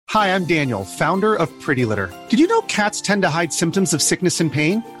Hi, I'm Daniel, founder of Pretty Litter. Did you know cats tend to hide symptoms of sickness and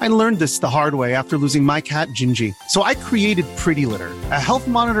pain? I learned this the hard way after losing my cat, Gingy. So I created Pretty Litter, a health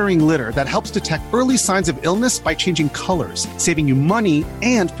monitoring litter that helps detect early signs of illness by changing colors, saving you money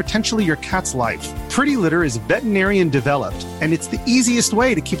and potentially your cat's life. Pretty Litter is veterinarian developed, and it's the easiest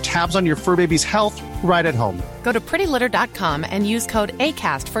way to keep tabs on your fur baby's health right at home. Go to prettylitter.com and use code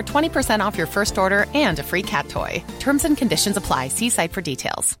ACAST for 20% off your first order and a free cat toy. Terms and conditions apply. See site for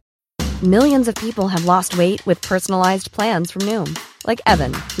details. Millions of people have lost weight with personalized plans from Noom. Like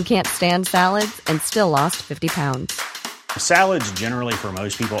Evan, who can't stand salads and still lost 50 pounds. Salads generally for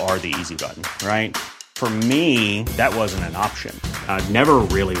most people are the easy button, right? For me, that wasn't an option. I never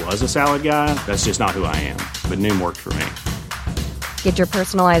really was a salad guy. That's just not who I am. But Noom worked for me. Get your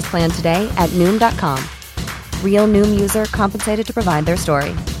personalized plan today at Noom.com. Real Noom user compensated to provide their story.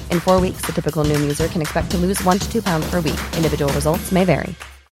 In 4 weeks, the typical Noom user can expect to lose 1 to 2 pounds per week. Individual results may vary.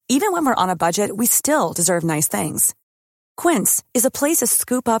 Even when we're on a budget, we still deserve nice things. Quince is a place to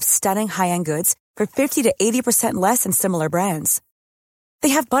scoop up stunning high-end goods for 50 to 80% less than similar brands. They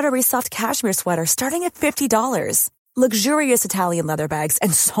have buttery soft cashmere sweaters starting at $50, luxurious Italian leather bags,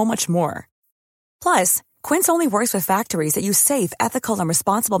 and so much more. Plus, Quince only works with factories that use safe, ethical, and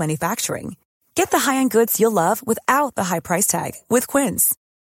responsible manufacturing. Get the high-end goods you'll love without the high price tag with Quince.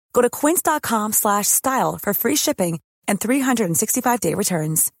 Go to quince.com/style for free shipping and 365-day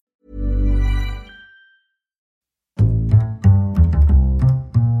returns.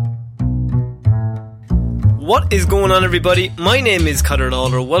 What is going on, everybody? My name is Conor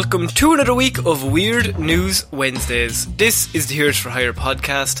Lawler. Welcome to another week of Weird News Wednesdays. This is the Heroes for Hire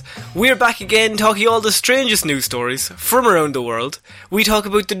podcast. We're back again talking all the strangest news stories from around the world. We talk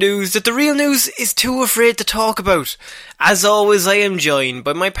about the news that the real news is too afraid to talk about. As always, I am joined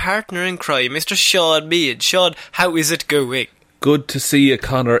by my partner in crime, Mr. Sean Mead. Sean, how is it going? Good to see you,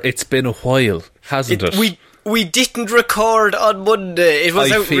 Conor. It's been a while, hasn't it? We didn't record on Monday. It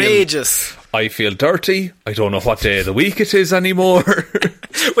was outrageous. I feel dirty. I don't know what day of the week it is anymore.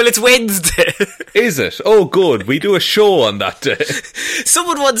 Well, it's Wednesday. Is it? Oh, good. We do a show on that day.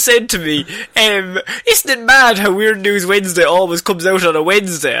 Someone once said to me, isn't it mad how Weird News Wednesday always comes out on a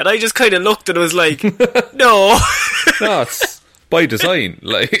Wednesday? And I just kind of looked and I was like, no. No, it's by design.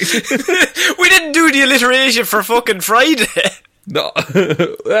 Like, we didn't do the alliteration for fucking Friday. No.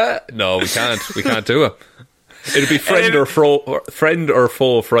 No, we can't. We can't do it. It'll be friend or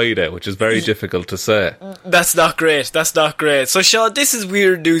foe Friday, which is very difficult to say. That's not great. So, Sean, this is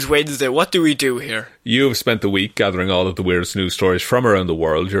Weird News Wednesday. What do we do here? You've spent the week gathering all of the weirdest news stories from around the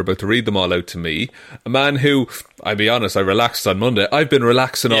world. You're about to read them all out to me. A man who, I'll be honest, I relaxed on Monday. I've been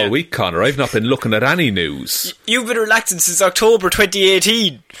relaxing all week, Conor. I've not been looking at any news. You've been relaxing since October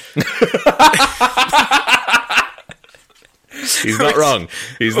 2018. He's not wrong.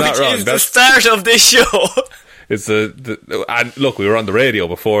 He's not wrong. It's the start of this show. It's and look, we were on the radio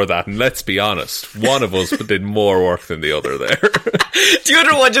before that, and let's be honest, one of us did more work than the other there. The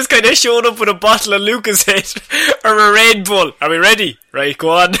other one just kind of showed up with a bottle of Lucozade or a Red Bull. Are we ready? Right,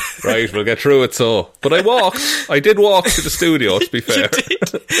 go on. Right, we'll get through it. But I did walk to the studio, to be fair.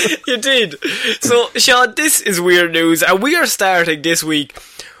 You did. So, Sean, this is Weird News, and we are starting this week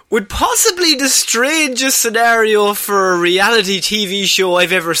with possibly the strangest scenario for a reality TV show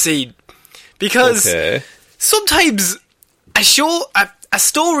I've ever seen. Because sometimes a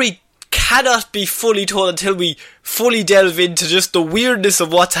story cannot be fully told until we fully delve into just the weirdness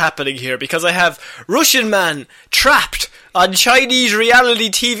of what's happening here. Because I have Russian man trapped on Chinese reality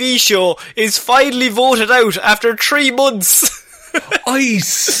TV show is finally voted out after 3 months. I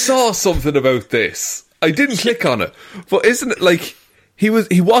saw something about this. I didn't click on it. But isn't it like he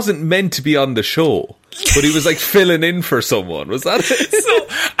wasn't meant to be on the show, but he was like filling in for someone. Was that it? So,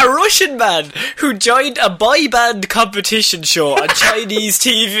 a Russian man who joined a boy band competition show on Chinese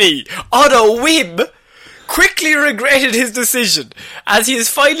TV on a whim quickly regretted his decision, as he has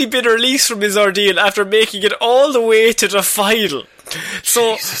finally been released from his ordeal after making it all the way to the final.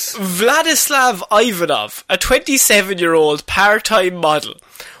 So, Jesus. Vladislav Ivanov, a 27-year-old part-time model,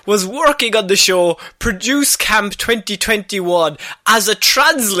 was working on the show Produce Camp 2021 as a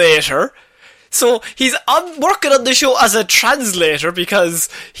translator. So he's working on the show as a translator because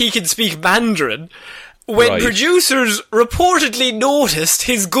he can speak Mandarin. When producers reportedly noticed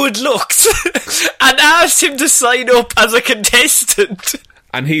his good looks and asked him to sign up as a contestant.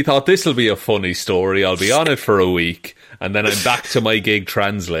 And he thought, this will be a funny story. I'll be on it for a week. And then I'm back to my gig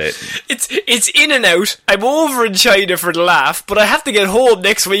translating. It's in and out. I'm over in China for the laugh, but I have to get home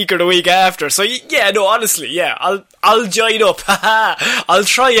next week or the week after. So yeah, no, honestly, yeah, I'll join up. I'll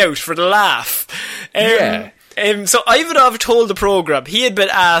try out for the laugh. Yeah. So Ivanov told the programme he had been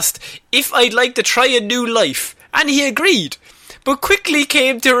asked if I'd like to try a new life, and he agreed, but quickly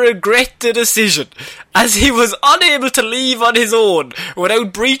came to regret the decision, as he was unable to leave on his own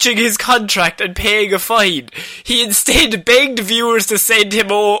without breaching his contract and paying a fine. He instead begged viewers to send him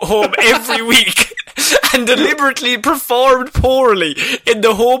home every week and deliberately performed poorly in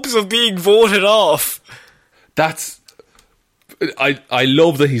the hopes of being voted off. That's... I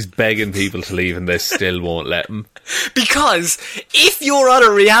love that he's begging people to leave and they still won't let him. Because if you're on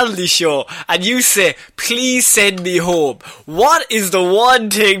a reality show and you say, please send me home, what is the one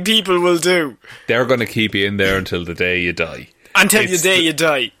thing people will do? They're going to keep you in there until the day you die. Until the day you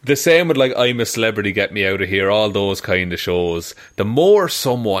die. The same with like I'm a Celebrity, Get Me Out of Here, all those kind of shows. The more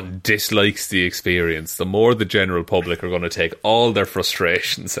someone dislikes the experience, the more the general public are going to take all their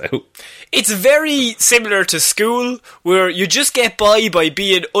frustrations out. It's very similar to school, where you just get by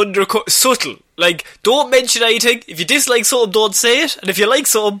being subtle. Like, don't mention anything. If you dislike something, don't say it. And if you like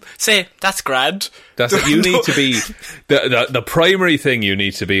something, say, that's grand. That's it. You need to be... The primary thing you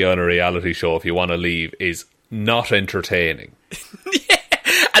need to be on a reality show if you want to leave is not entertaining. Yeah.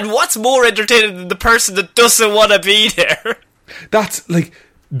 And what's more entertaining than the person that doesn't want to be there?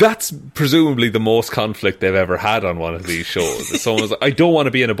 That's presumably the most conflict they've ever had on one of these shows. Someone's like, I don't want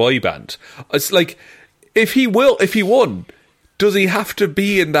to be in a boy band. It's like, if he won, does he have to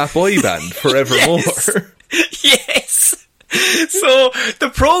be in that boy band forevermore? Yes. So,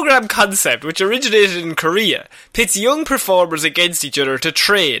 the programme concept, which originated in Korea, pits young performers against each other to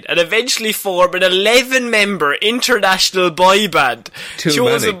train and eventually form an 11-member international boy band. Too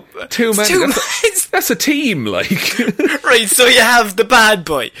many. That's a team, like. Right, so you have the bad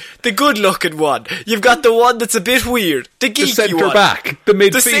boy, the good-looking one, you've got the one that's a bit weird, the geeky one. The centre-back, the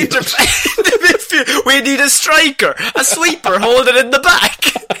midfield. The midfield. We need a striker, a sweeper holding in the back.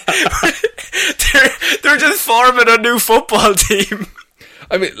 They're just forming a new football team.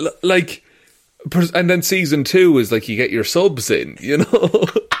 I mean, like, and then season 2 is like you get your subs in, you know?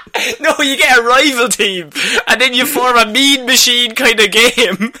 No, you get a rival team, and then you form a mean machine kind of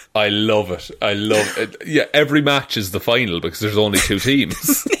game. I love it. Yeah, every match is the final because there's only 2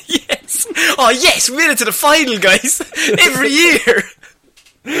 teams. Yes. Oh, yes, we made it to the final, guys. Every year.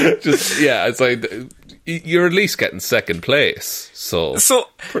 It's like... You're at least getting second place, so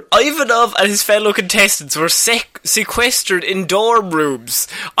Ivanov and his fellow contestants were sequestered in dorm rooms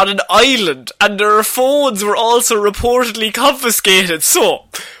on an island, and their phones were also reportedly confiscated. So,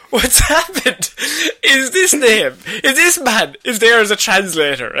 what's happened is this man is there as a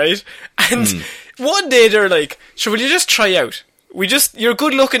translator, right? And one day they're like, sure, will you just try out? You're a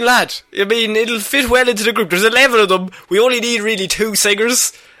good looking lad. I mean, it'll fit well into the group. There's 11 of them. We only need really 2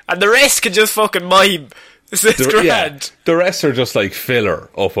 singers. And the rest can just fucking mime. It's grand. Yeah, the rest are just like filler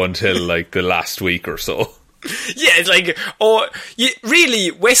up until like the last week or so. Yeah, it's like,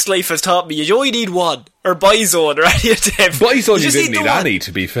 really, Westlife has taught me you only need one, or Boyzone, or any of them. Boyzone, you didn't need any,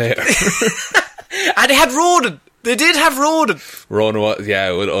 to be fair. And they had Ronan. They did have Ronan. Ronan,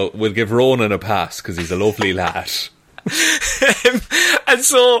 yeah, we'll give Ronan a pass because he's a lovely lad. And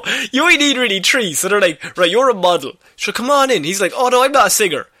so you only need really 3. So they're like, right, you're a model, sure, come on in. He's like, oh no, I'm not a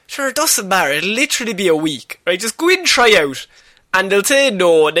singer. Sure, it doesn't matter, it'll literally be a week, right? Just go in and try out, and they'll say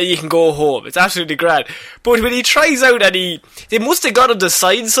no, and then you can go home. It's absolutely grand. But when he tries out, and they must have got him to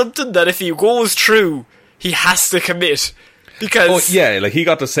sign something that if he goes through, he has to commit. Because like he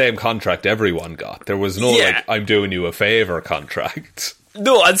got the same contract everyone got. There was no like, I'm doing you a favour contract.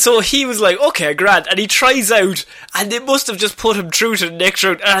 No, and so he was like, okay, grand, and he tries out, and they must have just put him through to the next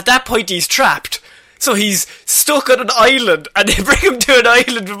round, and at that point he's trapped. So he's stuck on an island, and they bring him to an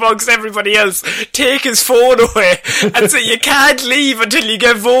island amongst everybody else, take his phone away, and say you can't leave until you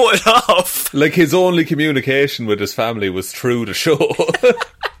get voted off. Like his only communication with his family was through the show.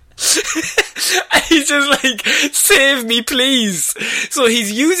 And he's just like, save me please. So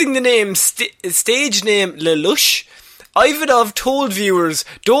he's using the name, stage name Lelouch. Ivanov told viewers,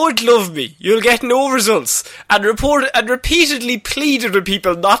 don't love me, you'll get no results, and repeatedly pleaded with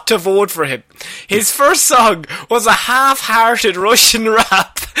people not to vote for him. His first song was a half-hearted Russian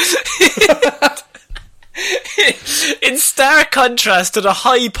rap. In stark contrast to the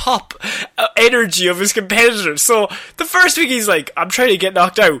high pop energy of his competitors. So the first week he's like, I'm trying to get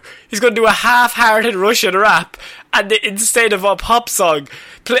knocked out. He's going to do a half-hearted Russian rap and instead of a pop song.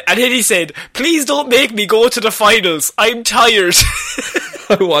 And then he said, please don't make me go to the finals. I'm tired.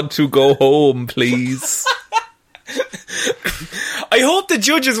 I want to go home, please. I hope the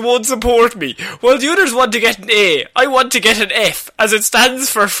judges won't support me. While the others want to get an A, I want to get an F, as it stands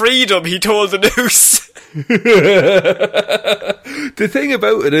for freedom, he told the news. The thing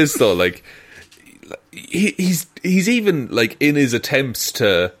about it is, though, like, he's even, like, in his attempts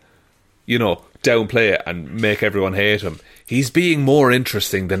to, you know, downplay it and make everyone hate him, he's being more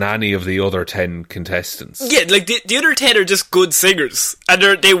interesting than any of the other 10 contestants. Yeah, like, the other 10 are just good singers, and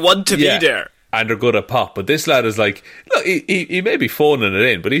they want to be there. And they're good at pop, but this lad is like, look, he may be phoning it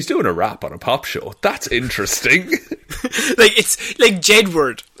in, but he's doing a rap on a pop show. That's interesting. Like, it's like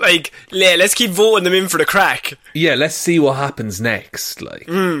Jedward. Like, let's keep voting them in for the crack. Yeah, let's see what happens next. Like,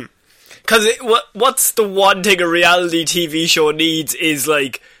 because what's the one thing a reality TV show needs is,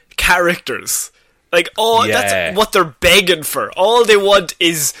 like, characters. Like, that's what they're begging for. All they want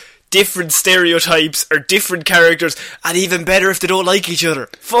is different stereotypes or different characters, and even better if they don't like each other.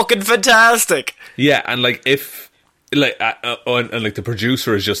 Fucking fantastic. Yeah, and like if like and like the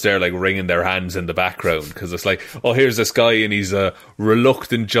producer is just there like wringing their hands in the background because it's like, oh, here's this guy and he's a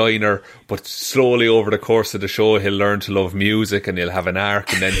reluctant joiner, but slowly over the course of the show he'll learn to love music and he'll have an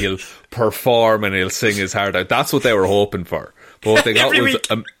arc and then he'll perform and he'll sing his heart out. That's what they were hoping for. But what they got was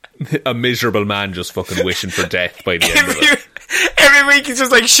a miserable man just fucking wishing for death by the end of it. Every week he's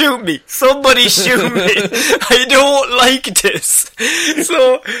just like, shoot me. Somebody shoot me. I don't like this.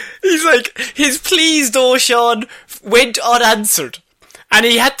 So he's like, his pleas though, Sean, went unanswered. And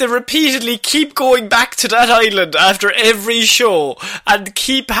he had to repeatedly keep going back to that island after every show and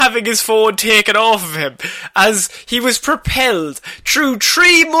keep having his phone taken off of him as he was propelled through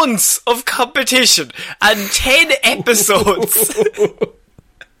 3 months of competition and 10 episodes.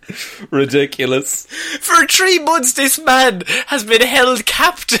 Ridiculous. For 3 months this man has been held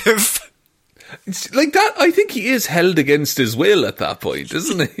captive. It's like that, I think he is held against his will at that point,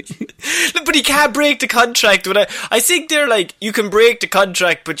 isn't he? But he can't break the contract. I think they're like, you can break the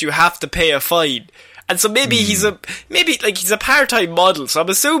contract but you have to pay a fine. And so maybe he's a part-time model, so I'm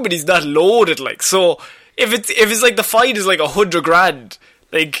assuming he's not loaded, like. So if it's like the fine is like $100,000,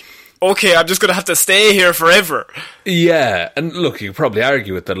 like, okay, I'm just going to have to stay here forever. Yeah, and look, you could probably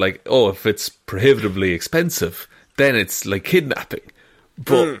argue with that, like, oh, if it's prohibitively expensive, then it's like kidnapping.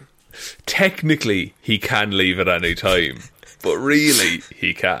 But technically, he can leave at any time. But really,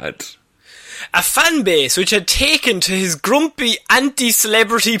 he can't. A fan base which had taken to his grumpy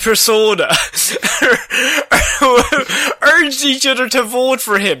anti-celebrity persona urged each other to vote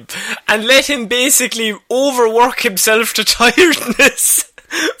for him and let him basically overwork himself to tiredness.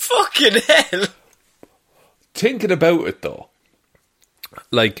 Fucking hell. Thinking about it though,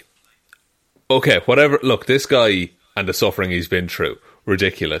 like, okay, whatever, look, this guy and the suffering he's been through,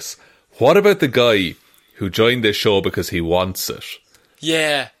 ridiculous. What about the guy who joined this show because he wants it?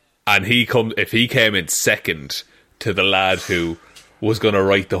 Yeah. And if he came in second to the lad who was going to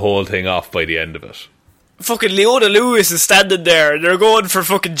write the whole thing off by the end of it. Fucking Leona Lewis is standing there and they're going for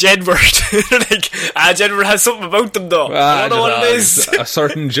fucking Jedward. They're like, Jedward has something about them though. I don't know what it is. A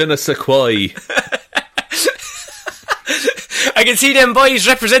certain je ne sais quoi. I can see them boys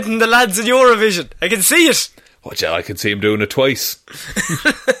representing the lads in Eurovision. I can see it. Oh, yeah, I can see him doing it twice.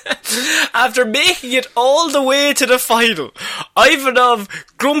 After making it all the way to the final, Ivanov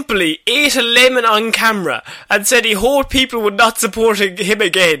grumpily ate a lemon on camera and said he hoped people would not support him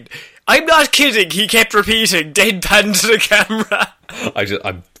again. I'm not kidding, he kept repeating, deadpan to the camera.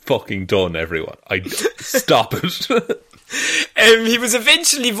 I'm fucking done, everyone. Stop it. He was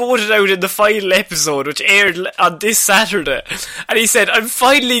eventually voted out in the final episode, which aired on this Saturday, and he said, I'm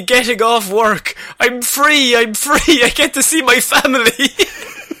finally getting off work. I'm free, I get to see my family.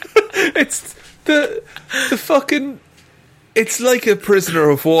 It's the fucking... It's like a prisoner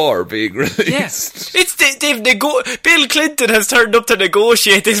of war being released. Yeah. Bill Clinton has turned up to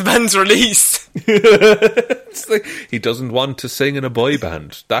negotiate this man's release. It's like, he doesn't want to sing in a boy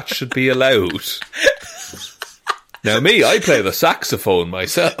band. That should be allowed. Now me, I play the saxophone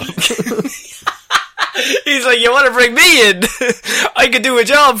myself. He's like, you want to bring me in? I could do a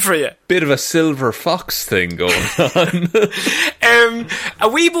job for you. Bit of a silver fox thing going on. A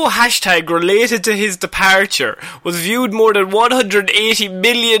Weibo hashtag related to his departure was viewed more than 180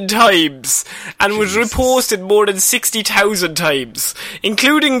 million times and was reposted more than 60,000 times,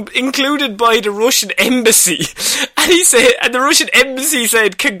 included by the Russian embassy. And the Russian embassy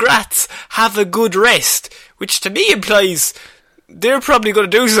said, "Congrats, have a good rest," which to me implies they're probably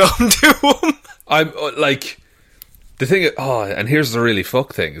going to do something to him. I'm like, the thing, and here's the really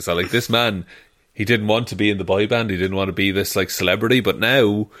fuck thing, is that like this man, he didn't want to be in the boy band, he didn't want to be this like celebrity, but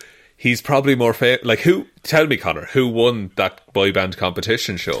now he's probably more like, tell me, Connor, who won that boy band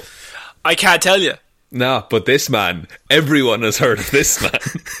competition show? I can't tell you. Nah, but this man, everyone has heard of this man.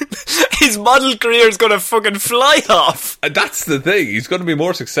 His model career is going to fucking fly off. And that's the thing, he's going to be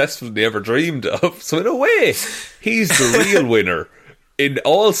more successful than he ever dreamed of. So in a way, he's the real winner in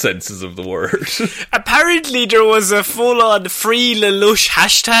all senses of the word. Apparently there was a full-on Free Lelouch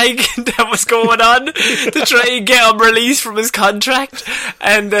hashtag that was going on to try and get him released from his contract.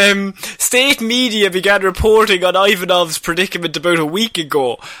 And state media began reporting on Ivanov's predicament about a week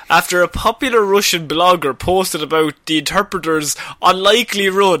ago after a popular Russian blogger posted about the interpreter's unlikely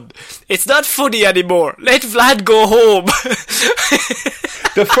run. It's not funny anymore. Let Vlad go home.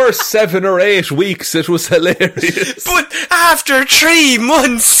 The first 7 or 8 weeks it was hilarious. But after 3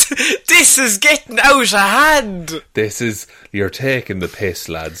 months, this is getting out of hand. You're taking the piss,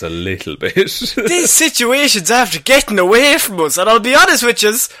 lads, a little bit. This situation's after getting away from us, and I'll be honest with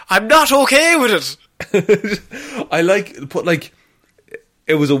you, I'm not okay with it.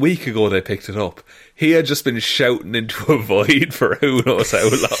 It was a week ago they picked it up. He had just been shouting into a void for who knows how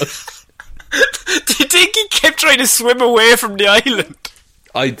long. Do you think he kept trying to swim away from the island?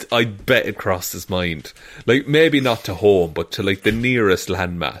 I'd bet it crossed his mind. Like, maybe not to home, but to, like, the nearest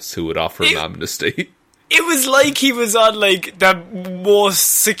landmass who would offer him amnesty. It was like he was on, like, the most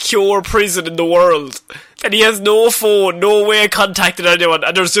secure prison in the world. And he has no phone, no way of contacting anyone,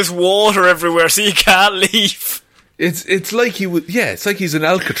 and there's just water everywhere, so you can't leave. It's like it's like he's in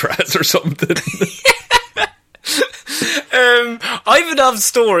Alcatraz or something. Ivanov's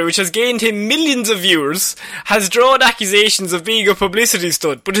story, which has gained him millions of viewers, has drawn accusations of being a publicity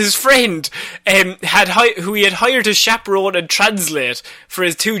stunt, but his friend, who he had hired to chaperone and translate for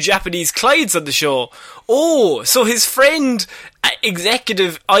his 2 Japanese clients on the show. Oh, so his friend,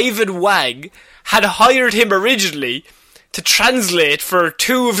 executive Ivan Wang, had hired him originally to translate for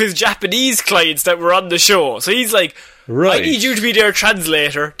 2 of his Japanese clients that were on the show. So he's like, right, I need you to be their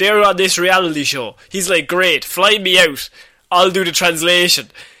translator. They're on this reality show. He's like, great, fly me out. I'll do the translation.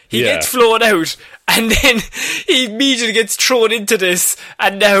 He gets flown out, and then he immediately gets thrown into this,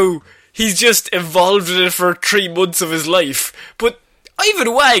 and now he's just involved in it for 3 months of his life. But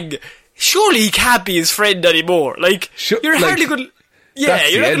Ivan Wang, surely he can't be his friend anymore. Like, you're hardly going to... Yeah,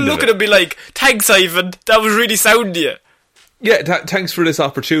 you're not going to look at him and be like, thanks, Ivan, that was really sound of you. Yeah, thanks for this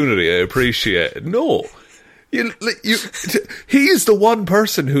opportunity, I appreciate it. No. He's the one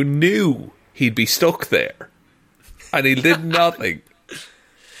person who knew he'd be stuck there. And he did nothing.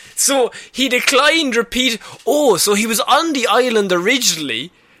 So he declined so he was on the island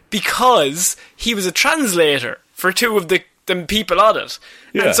originally because he was a translator for 2 of the people on it.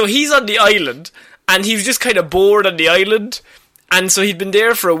 Yeah. And so he's on the island, and he was just kind of bored on the island. And so he'd been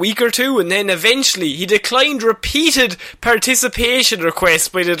there for a week or 2, and then eventually he declined repeated participation requests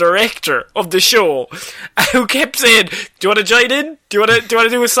by the director of the show, who kept saying, do you want to join in? Do you want to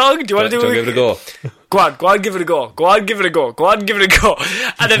do a song? Do you want to give it a go? Go on, give it a go. Go on, give it a go. Go on, give it a go.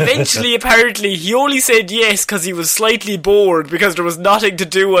 And eventually, apparently, he only said yes because he was slightly bored because there was nothing to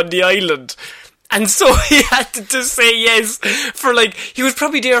do on the island. And so he had to just say yes for he was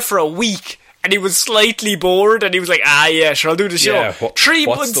probably there for a week. And he was slightly bored, and he was like, yeah, sure, I'll do the show. Yeah, 3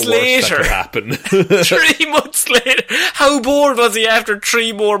 months later. That happen? 3 months later. How bored was he after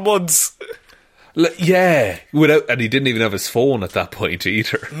 3 more months? Yeah. And he didn't even have his phone at that point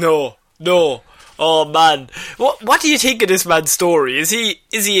either. No. Oh, man. What do you think of this man's story? Is he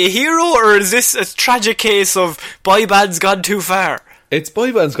a hero, or is this a tragic case of boy bands gone too far? It's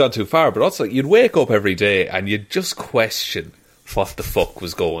boy bands gone too far, but also you'd wake up every day and you'd just question what the fuck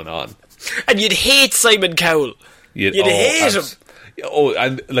was going on. And you'd hate Simon Cowell. You'd hate him. Oh,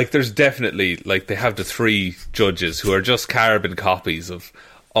 and there's definitely they have the 3 judges who are just carbon copies of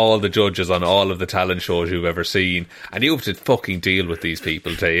all the judges on all of the talent shows you've ever seen, and you have to fucking deal with these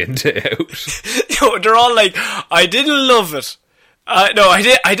people day in, day out. They're all like, I didn't love it. No, I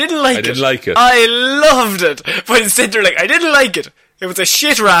didn't like it. I didn't like it. I loved it. But instead they're like, I didn't like it. It was a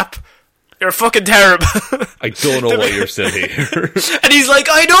shit rap. You're fucking terrible. I don't know why you're still here. And he's like,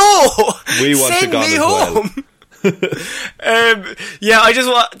 I know. We want Send to go me home.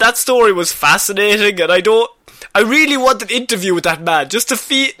 That story was fascinating, and I really want an interview with that man just to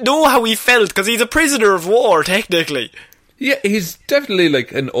know how he felt, because he's a prisoner of war, technically. Yeah, he's definitely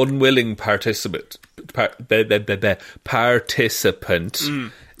an unwilling participant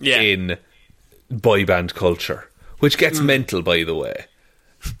in boy band culture, which gets mental, by the way.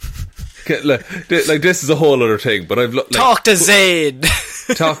 This is a whole other thing, but I've talk to Zayn.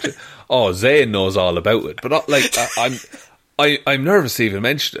 Zayn knows all about it, but I'm nervous to even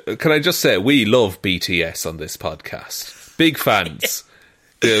mention it. Can I just say we love BTS on this podcast? Big fans.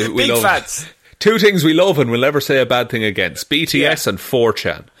 Big fans. 2 things we love and we'll never say a bad thing against: BTS and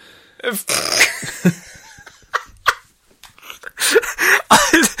 4chan.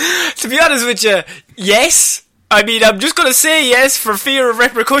 To be honest with you, yes. I mean, I'm just going to say yes for fear of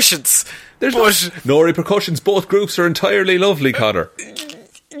repercussions. no repercussions. Both groups are entirely lovely, Connor.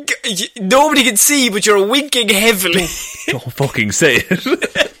 Nobody can see, but you're winking heavily. Don't fucking say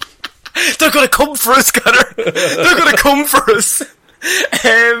it. They're gonna come for us, Connor. They're gonna come for us.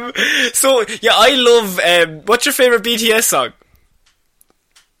 So yeah, I love. What's your favourite BTS song?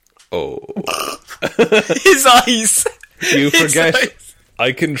 Oh, his eyes. You forget. Eyes.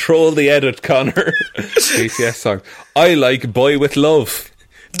 I control the edit, Connor. BTS song. I like "Boy with Love."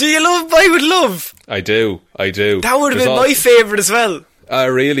 Do you love "Boy with Love"? I do. That would have been my favourite as well.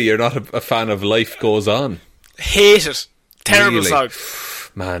 Really? You're not a fan of "Life Goes On"? Hate it. Terrible song.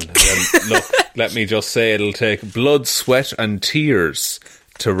 Man, look, let me just say it'll take blood, sweat and tears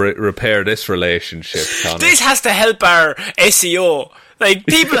to repair this relationship, Connor. This has to help our SEO. Like,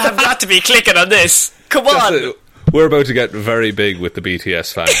 people have got to be clicking on this. Come on. We're about to get very big with the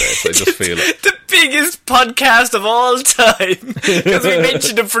BTS fan base. I just feel it. The biggest podcast of all time. Because we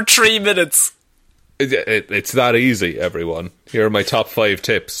mentioned them for 3 minutes. It's that easy, everyone. Here are my top 5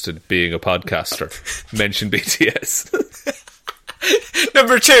 tips to being a podcaster. Mention BTS.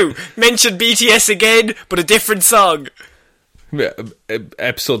 Number 2, mention BTS again, but a different song.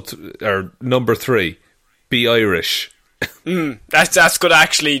 Number 3, be Irish. That's going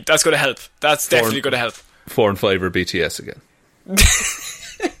to help. That's definitely going to help. 4 and 5 are BTS again.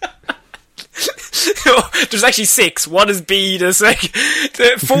 There's actually 6. 1 is B, the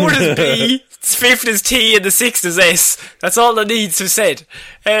 4th is B, 5th is T, and the 6th is S. That's all that needs to be said.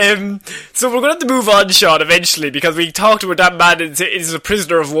 So we're going to have to move on, Sean, eventually, because we talked about that man is a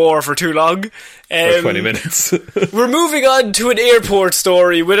prisoner of war for too long. For 20 minutes. We're moving on to an airport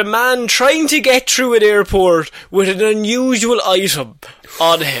story with a man trying to get through an airport with an unusual item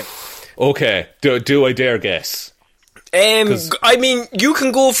on him. Okay, do I dare guess? I mean, you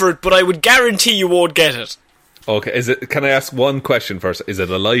can go for it, but I would guarantee you won't get it. Okay, can I ask one question first? Is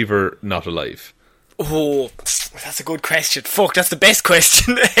it alive or not alive? Oh, that's a good question. Fuck, that's the best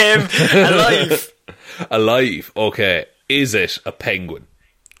question. Alive. Alive, okay. Is it a penguin?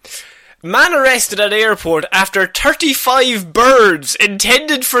 Man arrested at airport after 35 birds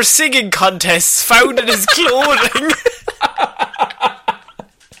intended for singing contests found in his clothing.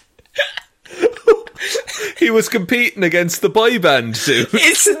 He was competing against the boy band, dude.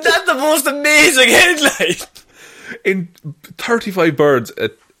 Isn't that the most amazing headline? In 35 birds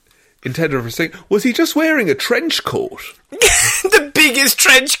intended for singing. Was he just wearing a trench coat? The biggest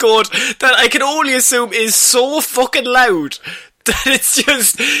trench coat that I can only assume is so fucking loud that it's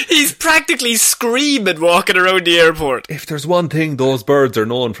just, he's practically screaming walking around the airport. If there's one thing those birds are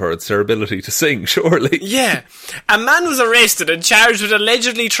known for, it's their ability to sing, surely. Yeah. A man was arrested and charged with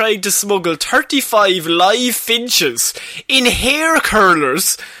allegedly trying to smuggle 35 live finches in hair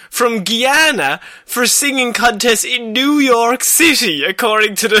curlers from Guyana for singing contests in New York City,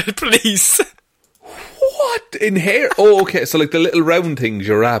 according to the police. What? In hair? Oh, okay, so like the little round things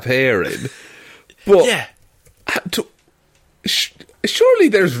you wrap hair in. But yeah. Surely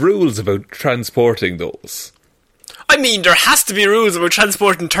there's rules about transporting those. I mean, there has to be rules about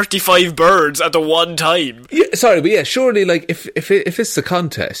transporting 35 birds at the one time. Yeah, sorry, but yeah, surely, like, if it's a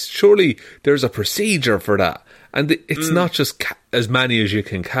contest, surely there's a procedure for that. And it's not just as many as you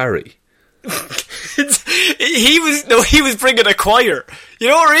can carry. He was bringing a choir. You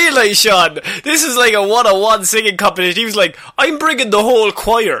don't realise, Sean, this is like a one-on-one singing competition. He was like, I'm bringing the whole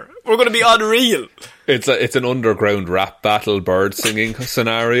choir. We're going to be unreal. It's an underground rap battle bird singing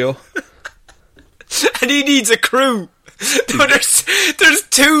scenario. And he needs a crew. No, there's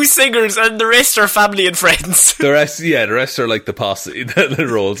 2 singers and the rest are family and friends. The rest are like the posse that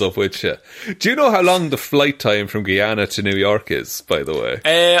rolls up with you. Do you know how long the flight time from Guyana to New York is, by the way?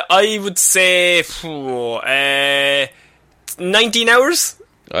 I would say 19 hours.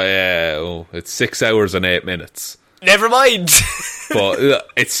 It's 6 hours and 8 minutes. Never mind.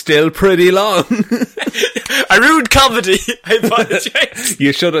 But it's still pretty long. I ruined comedy. I apologise.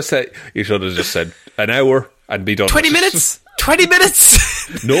 You should have just said an hour and be done. 20 minutes? 20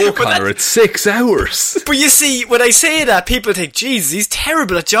 minutes? No, Connor, it's 6 hours. But you see, when I say that, people think, Jesus, he's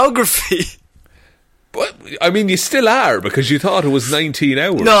terrible at geography. But, I mean, you still are, because you thought it was 19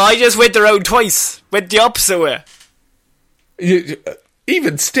 hours. No, I just went around twice. Went the opposite way.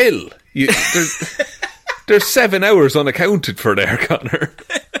 Even still, there's 7 hours unaccounted for there, Connor.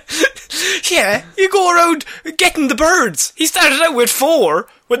 Yeah, you go around getting the birds. He started out with 4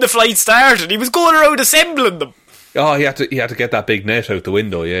 when the flight started. He was going around assembling them. Oh, he had to get that big net out the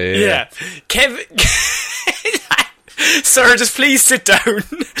window. Yeah. Kevin, sir, just please sit down.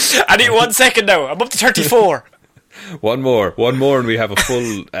 I need 1 second now. I'm up to 34. One more, and we have a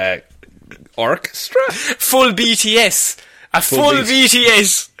full orchestra. Full BTS. A full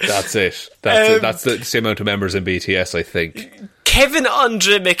BTS. That's it. That's the same amount of members in BTS, I think. Kevin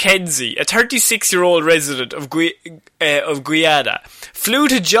Andre McKenzie, a 36-year-old resident of Guyana, flew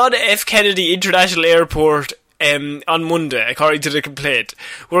to John F. Kennedy International Airport on Monday, according to the complaint,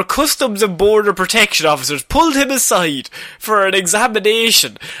 where Customs and Border Protection officers pulled him aside for an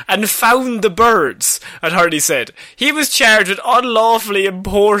examination and found the birds, authorities said. He was charged with unlawfully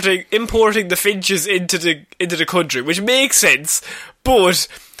importing the finches into the country, which makes sense, but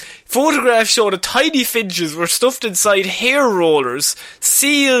photographs show the tiny finches were stuffed inside hair rollers,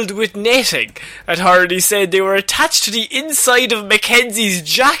 sealed with netting. Authorities said they were attached to the inside of Mackenzie's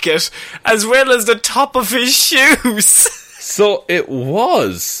jacket, as well as the top of his shoes. So it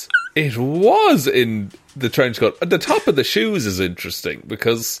was in the trench coat. The top of the shoes is interesting,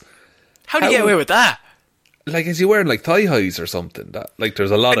 because... How do you get away with that? Like, is he wearing, like, thigh highs or something? That, like,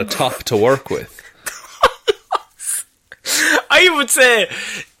 there's a lot of top to work with. I would say...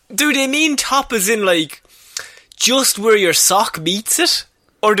 Do they mean top as in, like, just where your sock meets it?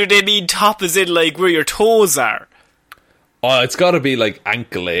 Or do they mean top as in, like, where your toes are? Oh, it's got to be, like,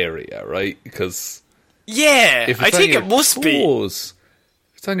 ankle area, right? Because... Yeah, I think it must be. If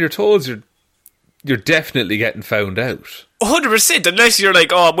it's on your toes, you're definitely getting found out. 100%, unless you're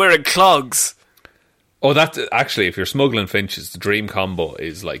like, oh, I'm wearing clogs. Oh, that's... Actually, if you're smuggling finches, the dream combo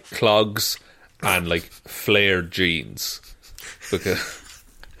is, like, clogs and, like, flared jeans. Because...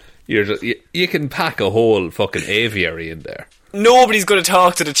 You can pack a whole fucking aviary in there. Nobody's going to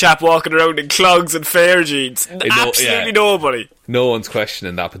talk to the chap walking around in clogs and flare jeans. Absolutely nobody. No one's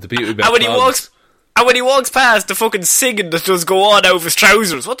questioning that, but the beauty about when he walks past, the fucking singing that does go on out of his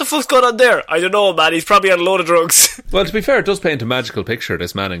trousers. What the fuck's going on there? I don't know, man. He's probably on a load of drugs. Well, to be fair, it does paint a magical picture,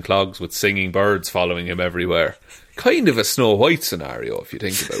 this man in clogs with singing birds following him everywhere. Kind of a Snow White scenario, if you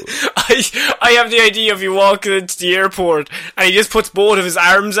think about it. I have the idea of you walking into the airport and he just puts both of his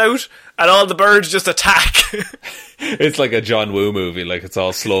arms out and all the birds just attack. It's like a John Woo movie, like it's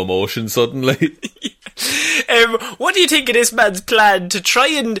all slow motion suddenly. What do you think of this man's plan to try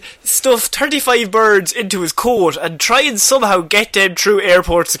and stuff 35 birds into his coat and try and somehow get them through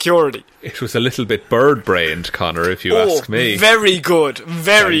airport security? It was a little bit bird-brained, Connor, if you ask me. Very good.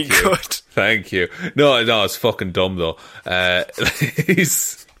 Very good. Thank you. No, it's fucking dumb, though.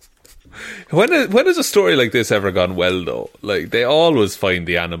 When has a story like this ever gone well, though? Like, they always find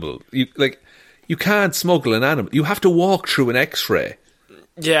the animal. You can't smuggle an animal. You have to walk through an X-ray.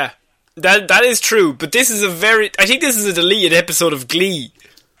 Yeah, that is true. But this is I think this is a deleted episode of Glee.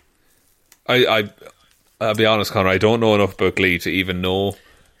 I'll be honest, Connor, I don't know enough about Glee to even know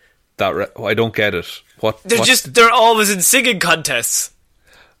that. I don't get it. They're always in singing contests.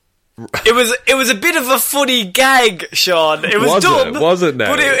 It was a bit of a funny gag, Sean. It was dumb. Was it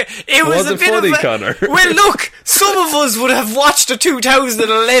now? But it was a bit funny, of a... Connor? Well, look, some of us would have watched the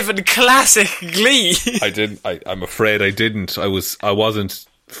 2011 classic Glee. I'm afraid I didn't. I wasn't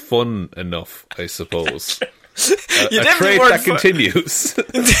fun enough, I suppose. A trait that continues.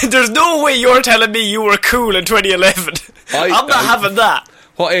 There's no way you're telling me you were cool in 2011. I'm not having that.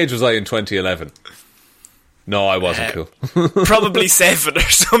 What age was I in 2011? No, I wasn't cool. Probably 7 or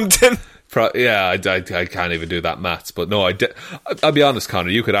something. I can't even do that maths. But no, I'll be honest,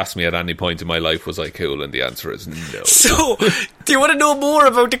 Connor, you could ask me at any point in my life, was I cool? And the answer is no. So, do you want to know more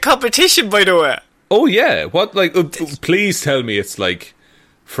about the competition, by the way? Oh, yeah. What, like, please tell me it's, like,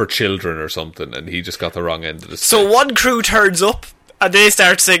 for children or something, and he just got the wrong end of the stick. So one crew turns up, and they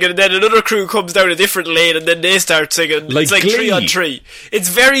start singing, and then another crew comes down a different lane, and then they start singing. Like it's like Glee. 3 on 3. It's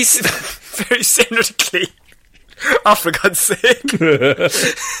very, very similar to Glee. Oh, for God's sake. The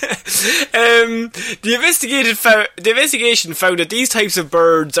investigation found that these types of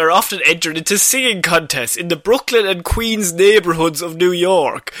birds are often entered into singing contests in the Brooklyn and Queens neighbourhoods of New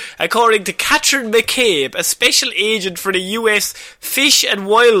York, according to Catherine McCabe, a special agent for the US Fish and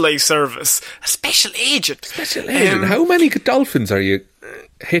Wildlife Service. A special agent? Special agent? How many dolphins are you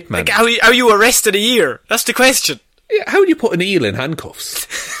hitman? Like, are you arrested a year? That's the question. Yeah, how do you put an eel in handcuffs?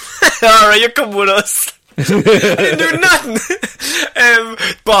 Alright, you come with us. I didn't do nothing.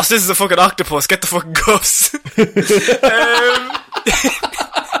 Boss, this is a fucking octopus. Get the fucking cuffs.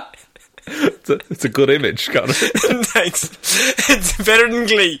 It's a good image, Connor. Thanks. It's better than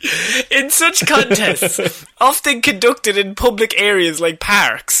Glee. In such contests, often conducted in public areas like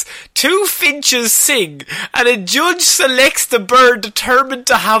parks, 2 finches sing, and a judge selects the bird determined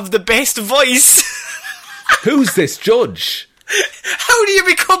to have the best voice. Who's this judge? How do you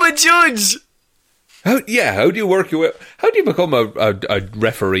become a judge? How do you work your way? How do you become a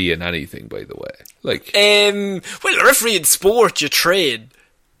referee in anything, by the way? Like, well, a referee in sport, you train.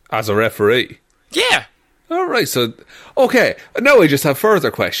 As a referee? Yeah. All right, so okay. Now I just have further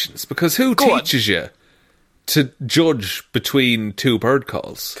questions because who teaches you to judge between two bird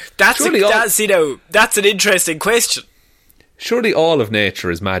calls? That's an interesting question. Surely all of nature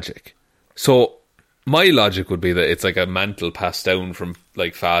is magic. So my logic would be that it's like a mantle passed down from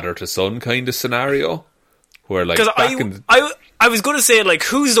like father to son kind of scenario, where like I was going to say, like,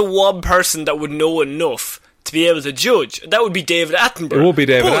 who's the one person that would know enough to be able to judge? That would be David Attenborough. It would be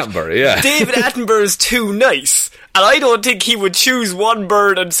David Attenborough, yeah. David Attenborough is too nice, and I don't think he would choose one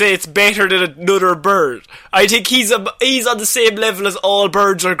bird and say it's better than another bird. I think he's on the same level as all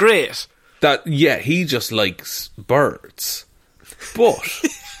birds are great. He just likes birds. But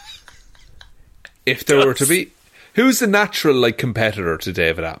if there were to be, who's the natural like competitor to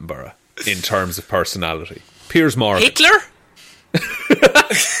David Attenborough in terms of personality? Piers Morgan. Hitler?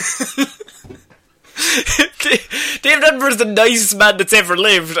 David Attenborough's the nicest man that's ever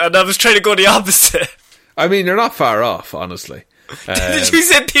lived, and I was trying to go the opposite. I mean, you're not far off, honestly. Did you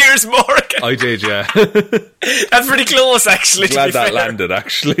say Piers Morgan? I did, yeah. That's pretty close, actually. Glad that landed,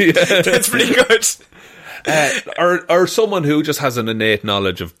 actually. That's pretty good. Or someone who just has an innate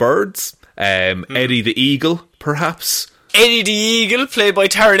knowledge of birds. Eddie the Eagle, perhaps. Eddie the Eagle, played by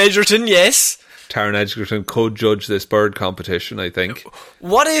Taron Egerton, yes. Taron Egerton could judge this bird competition, I think.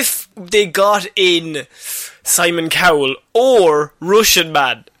 What if they got in Simon Cowell or Russian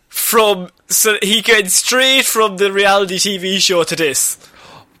Man so he came straight from the reality TV show to this?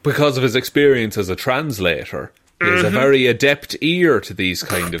 Because of his experience as a translator, he has a very adept ear to these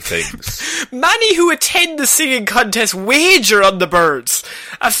kind of things. Many who attend the singing contest wager on the birds.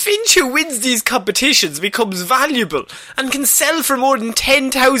 A finch who wins these competitions becomes valuable and can sell for more than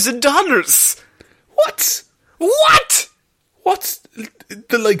 $10,000. What? What's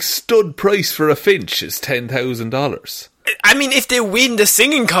the like stud price for a finch is $10,000? I mean, if they win the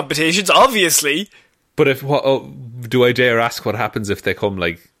singing competitions, obviously. But do I dare ask what happens if they come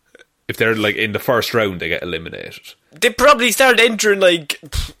like, if they're like in the first round they get eliminated? They probably start entering like,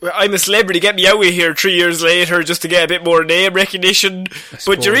 I'm a celebrity, get me out of here 3 years later just to get a bit more name recognition.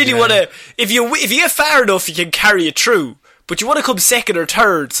 But you really want to, if you get far enough, you can carry it through. But you want to come second or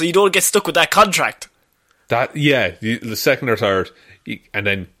third so you don't get stuck with that contract. The second or third, and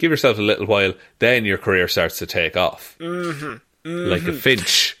then give yourself a little while, then your career starts to take off. Like a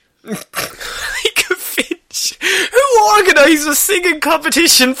finch. Like a finch? Who organised a singing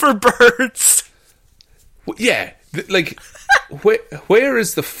competition for birds? Yeah, like, where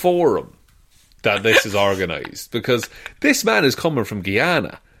is the forum that this is organised? Because this man is coming from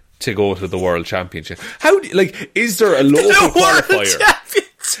Guyana to go to the World Championship. Is there a local qualifier?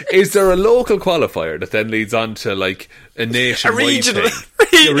 Is there a local qualifier that then leads on to like a nationwide thing?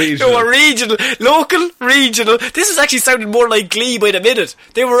 A regional. Local, regional. This is actually sounding more like Glee by the minute.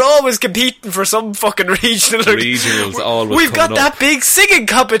 They were always competing for some fucking regional. Regionals always. We've got that big singing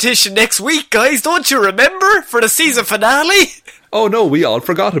competition next week, guys. Don't you remember? For the season finale. Oh no, we all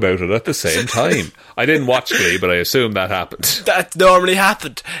forgot about it at the same time. I didn't watch Glee, but I assume that happened. That normally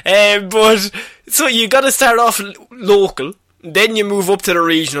happened. But so you got to start off local. Then you move up to the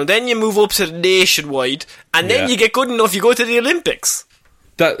regional, then you move up to the nationwide, and then you get good enough, you go to the Olympics.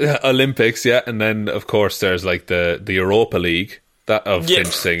 Olympics, yeah, and then of course there's like the Europa League of finch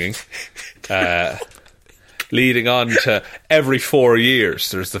singing, leading on to every 4 years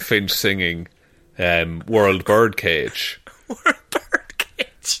there's the finch singing World Birdcage. World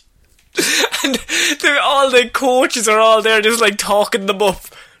Birdcage, and all the coaches are all there just like talking them up.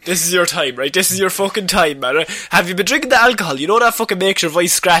 This is your time, right? This is your fucking time, man. Right? Have you been drinking the alcohol? You know that fucking makes your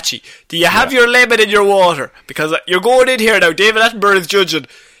voice scratchy. Do you have your lemon in your water? Because you're going in here now. David Attenborough is judging.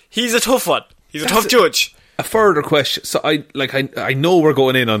 He's a tough one. He's a tough judge. A further question. So I know we're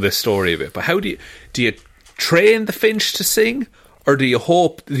going in on this story a bit, but how do you train the finch to sing, or do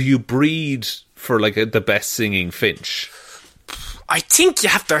you breed for like the best singing finch? I think you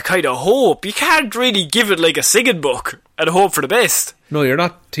have to kind of hope. You can't really give it like a singing book and hope for the best. No, you're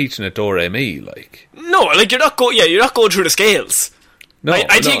not teaching it do re mi, like. No, like you're not going through the scales. No,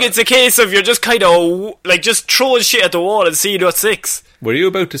 I think it's a case of you're just kind of like just throwing shit at the wall and seeing what sticks. Were you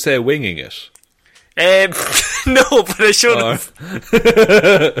about to say winging it? No, but I should have.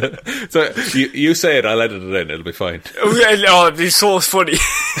 So you say it, I'll edit it in, it'll be fine. Oh, it'd be so funny.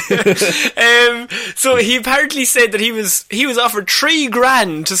 So he apparently said that he was offered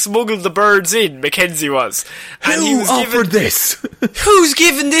 $3,000 to smuggle the birds in, Mackenzie was. And Who offered this? Who's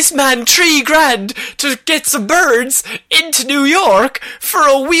given this man $3,000 to get some birds into New York for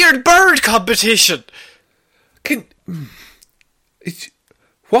a weird bird competition?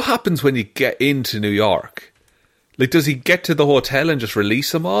 What happens when you get into New York? Like, does he get to the hotel and just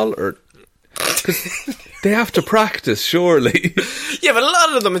release them all, or They have to practice, surely. Yeah, but a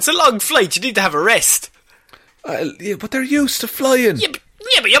lot of them, it's a long flight. You need to have a rest. Yeah, but they're used to flying.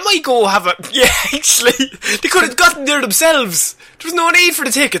 Yeah, but you might go have a... Yeah, actually, they could have gotten there themselves. There was no need for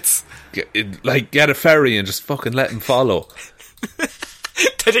the tickets. Get a ferry and just fucking let them follow. I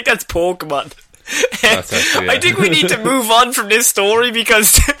think that's Pokemon. That's actually, yeah. I think we need to move on from this story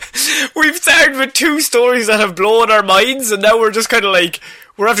because we've started with 2 stories that have blown our minds, and now we're just kind of like,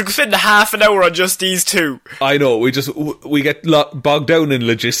 we're having to spend half an hour on just these 2. I know, we get bogged down in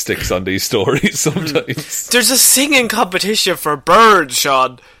logistics on these stories sometimes. There's a singing competition for birds,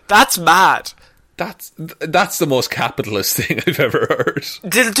 Sean. That's mad. That's the most capitalist thing I've ever heard.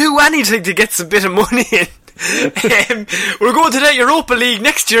 They'll do anything to get some bit of money in. We're going to the Europa League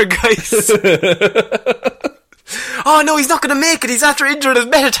next year, guys. Oh no, he's not going to make it. He's after injuring his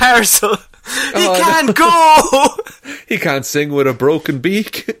metatarsal. He can't go. He can't sing with a broken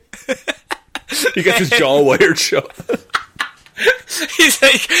beak. He gets his jaw wired shut. He's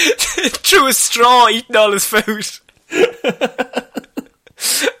like through a straw eating all his food.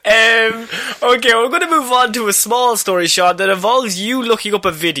 Okay, we're going to move on to a small story, Sean, that involves you looking up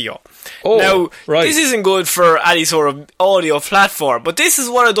a video. Oh, now, right. This isn't good for any sort of audio platform, but this is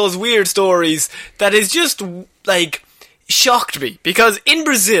one of those weird stories that is just, like, shocked me. Because in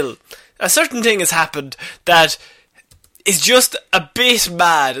Brazil, a certain thing has happened that is just a bit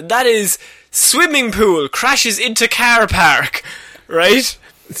mad, and that is swimming pool crashes into car park, right?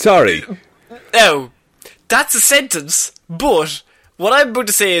 Sorry. Now, that's a sentence, but what I'm about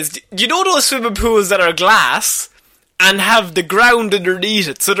to say is, you know those swimming pools that are glass and have the ground underneath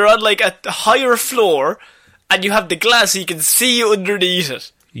it? So they're on like a higher floor and you have the glass so you can see underneath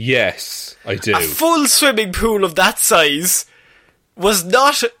it. Yes, I do. A full swimming pool of that size was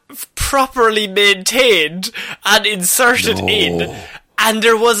not properly maintained and inserted in. And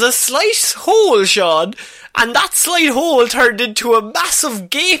there was a slight hole, Sean, and that slight hole turned into a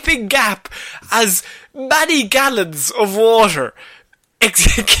massive gaping gap as many gallons of water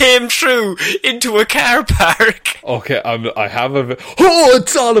came through into a car park. Okay, I have a... Oh,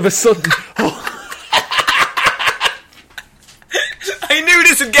 it's all of a sudden... Oh. I knew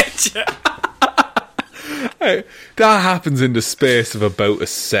this would get you. That happens in the space of about a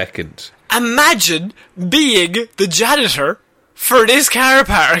second. Imagine being the janitor for this car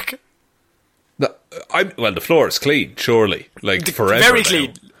park. Well, the floor is clean, surely. Like, forever Very now.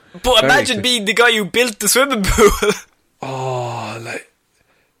 clean. But imagine being the guy who built the swimming pool. Oh, like...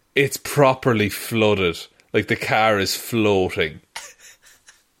 It's properly flooded. Like, the car is floating.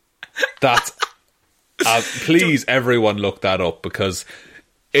 That's... please, everyone look that up, because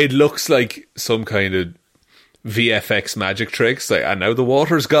it looks like some kind of VFX magic tricks. Like, and now the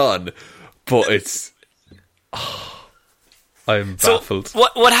water's gone. But it's... Oh, I'm baffled. So,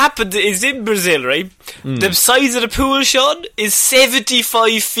 what happened is in Brazil, right? The size of the pool, Sean, is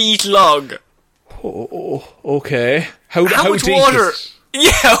 75 feet long. Oh, okay. How much deep water? Is...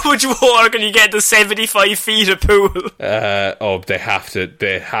 Yeah, how much water can you get to 75 feet of pool? They have to.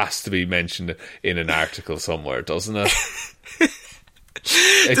 There has to be mentioned in an article somewhere, doesn't it?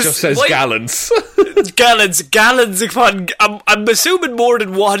 It just says gallons. Gallons upon... I'm assuming more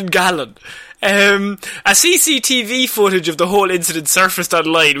than 1 gallon. A CCTV footage of the whole incident surfaced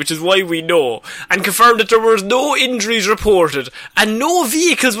online, which is why we know, and confirmed that there were no injuries reported, and no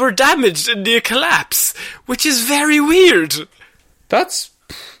vehicles were damaged in the collapse, which is very weird. That's...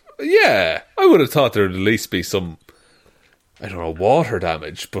 Yeah, I would have thought there would at least be some, I don't know, water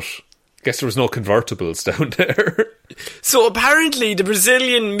damage, but I guess there was no convertibles down there. So apparently the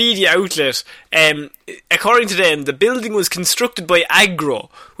Brazilian media outlet, according to them, the building was constructed by Agro,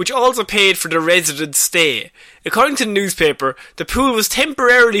 which also paid for the residents' stay. According to the newspaper, the pool was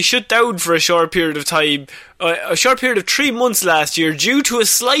temporarily shut down for a short period of time, a short period of 3 months last year, due to a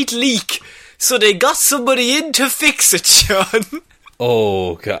slight leak. So they got somebody in to fix it, Sean.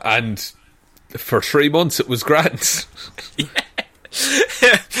 Oh, God. And for 3 months it was grand. Yeah.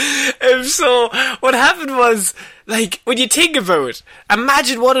 So what happened was, like, when you think about it,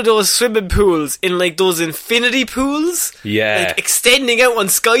 imagine one of those swimming pools in like those infinity pools, like extending out on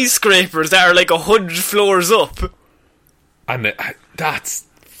skyscrapers that are like 100 floors up. And that's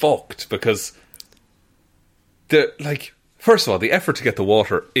fucked, because first of all, the effort to get the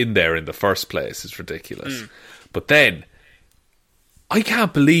water in there in the first place is ridiculous. But then I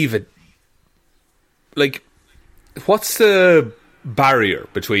can't believe it. Like, what's the barrier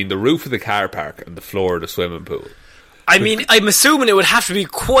between the roof of the car park and the floor of the swimming pool? I mean, I'm assuming it would have to be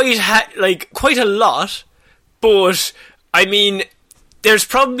quite a lot, but I mean, there's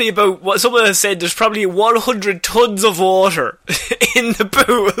probably about, what someone has said, there's probably 100 tons of water in the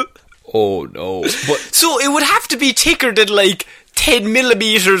pool. Oh no. But So it would have to be thicker than like 10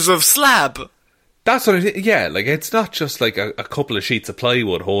 millimeters of slab. that's what yeah, like it's not just like a couple of sheets of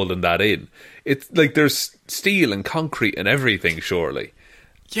plywood holding that in. It's like there's steel and concrete and everything, surely.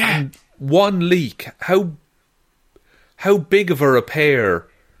 Yeah. And one leak, how big of a repair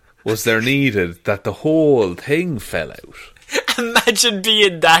was there needed that the whole thing fell out? Imagine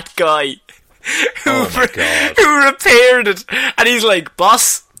being that guy Oh my God. who repaired it. And he's like,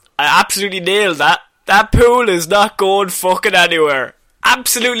 boss, I absolutely nailed that. That pool is not going fucking anywhere.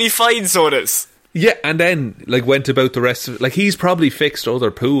 Absolutely fine, so it is. Yeah, and then like went about the rest of it. Like he's probably fixed other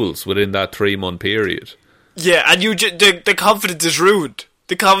pools within that 3-month period. Yeah, and the confidence is ruined.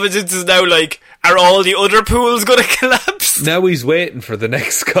 The confidence is now like, are all the other pools going to collapse? Now he's waiting for the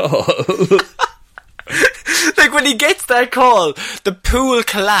next call. Like when he gets that call, the pool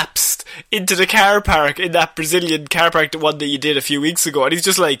collapsed into the car park in that Brazilian car park, the one that you did a few weeks ago, and he's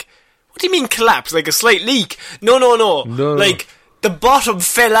just like, what do you mean collapse? Like a slight leak? No. Like the bottom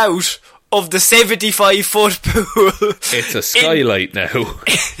fell out of the 75-foot pool. It's a skylight now.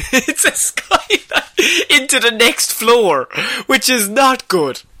 It's a skylight into the next floor, which is not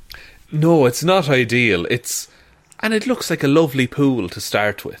good. No, it's not ideal. And it looks like a lovely pool to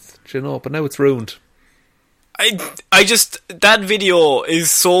start with, do you know, but now it's ruined. I just, that video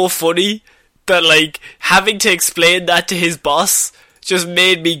is so funny that like having to explain that to his boss just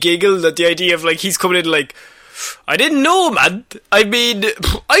made me giggle at the idea of like he's coming in like, I didn't know, man. I mean,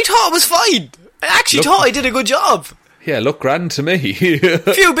 I thought it was fine. I actually thought I did a good job. Yeah, look grand to me. A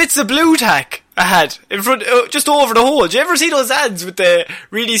few bits of blue tack I had in front, just over the hole. Do you ever see those ads with the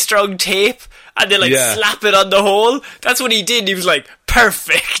really strong tape and they like slap it on the hole? That's what he did. He was like,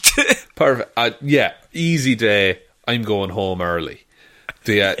 perfect. Perfect. Yeah, easy day. I'm going home early.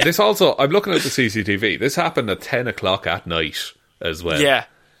 This also, I'm looking at the CCTV. This happened at 10 o'clock at night as well. Yeah.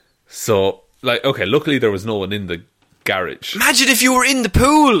 So, like, okay, luckily there was no one in the garage. Imagine if you were in the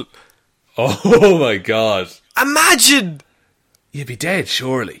pool. Oh my God. Imagine. You'd be dead,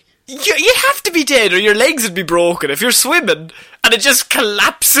 surely. You have to be dead or your legs would be broken if you're swimming and it just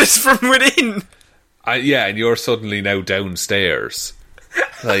collapses from within. Yeah, and you're suddenly now downstairs.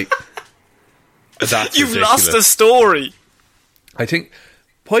 Like, that's You've ridiculous. lost a story. I think,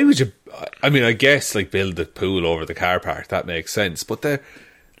 why would you, I mean, I guess, like, build the pool over the car park, that makes sense, but they're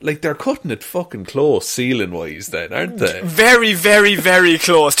cutting it fucking close ceiling-wise then, aren't they? Very, very, very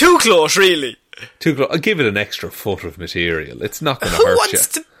close. Too close, really. Too close. I'll give it an extra foot of material. It's not going to hurt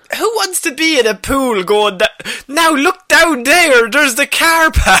you. Who wants to be in a pool going, now look down there, there's the car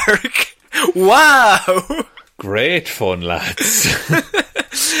park. Wow. Great fun, lads.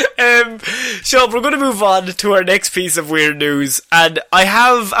 Sean, we're going to move on to our next piece of weird news, and I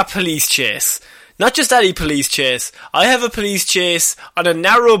have a police chase. Not just any police chase. I have a police chase on a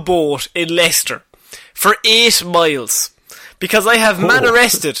narrow boat in Leicester for 8 miles. Because I have man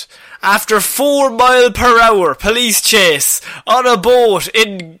arrested after 4 mile per hour police chase on a boat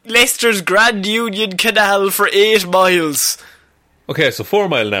in Leicester's Grand Union Canal for 8 miles. Okay, so 4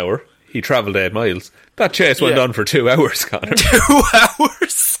 mile an hour. He travelled 8 miles. That chase went on for 2 hours, Connor. 2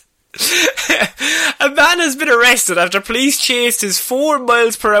 hours? A man has been arrested after police chased his 4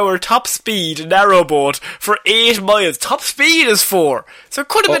 miles per hour top speed narrowboat for 8 miles. Top speed is 4, so it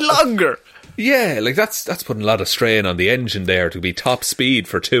could have been longer. Yeah, like that's putting a lot of strain on the engine there to be top speed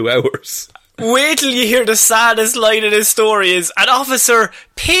for 2 hours. Wait till you hear the saddest line in his story is, an officer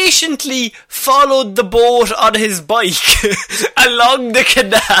patiently followed the boat on his bike along the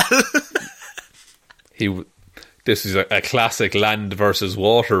canal. This is a classic land versus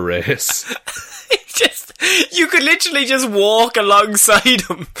water race. You could literally just walk alongside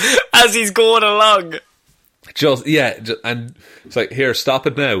him as he's going along. And it's like, here, stop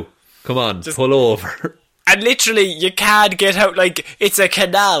it now. Come on, pull over. And literally, you can't get out, like, it's a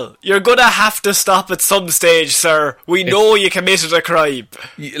canal. You're gonna have to stop at some stage, sir. We know you committed a crime.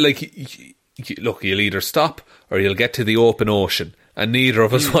 Look, you'll either stop or you'll get to the open ocean. And neither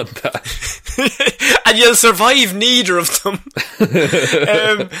of us want that. And you'll survive neither of them.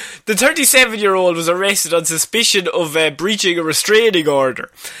 The 37-year-old was arrested on suspicion of breaching a restraining order.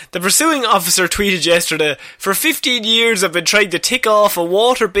 The pursuing officer tweeted yesterday, "For 15 years I've been trying to tick off a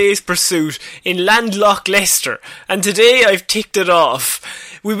water-based pursuit in landlocked Leicester, and today I've ticked it off.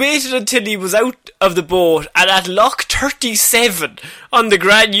 We waited until he was out of the boat and at Loch 37 on the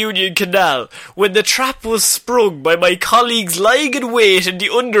Grand Union Canal when the trap was sprung by my colleagues lying in wait in the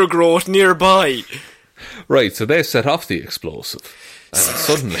undergrowth nearby." Right, so they set off the explosive. And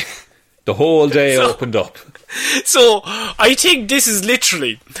suddenly, the whole day opened up. So, I think this is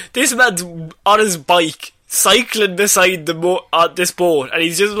literally, this man's on his bike, cycling beside this boat, and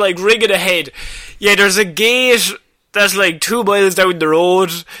he's just like ringing ahead. Yeah, there's a gate that's like 2 miles down the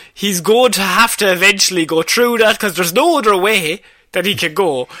road. He's going to have to eventually go through that because there's no other way that he can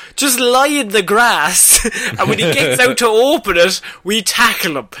go. Just lie in the grass, and when he gets out to open it, we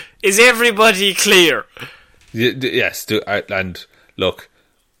tackle him. Is everybody clear? Yes, and look,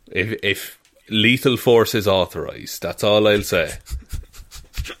 if lethal force is authorised, that's all I'll say.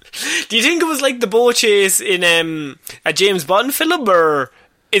 Do you think it was like the boat chase in a James Bond film, or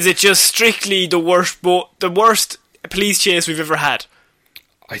is it just strictly the worst police chase we've ever had?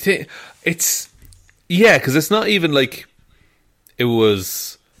 I think it's... Yeah, because it's not even like it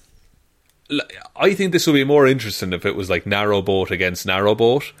was... I think this would be more interesting if it was like narrowboat against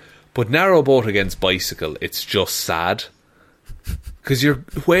narrowboat, but narrowboat against bicycle, it's just sad. Because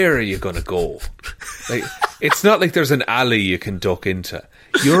where are you going to go? Like, it's not like there's an alley you can duck into.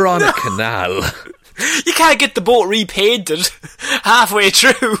 You're on a canal. You can't get the boat repainted halfway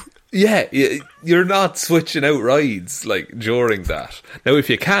through. Yeah, you're not switching out rides like during that. Now, if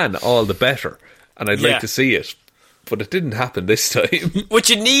you can, all the better. And I'd like to see it. But it didn't happen this time. What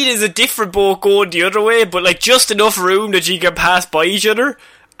you need is a different boat going the other way, but like just enough room that you can pass by each other.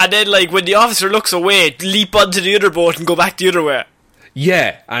 And then like when the officer looks away, leap onto the other boat and go back the other way.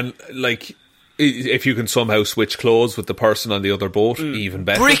 Yeah, and like if you can somehow switch clothes with the person on the other boat, even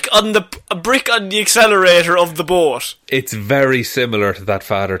better. A brick on the accelerator of the boat. It's very similar to that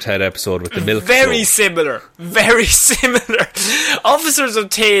Father Ted episode with the milk. Very similar. Officers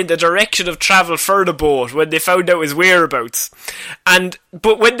obtained a direction of travel for the boat when they found out his whereabouts.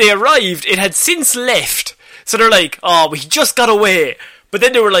 But when they arrived, it had since left. So they're like, oh, he just got away. But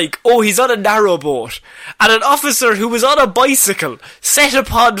then they were like, oh, he's on a narrowboat. And an officer who was on a bicycle set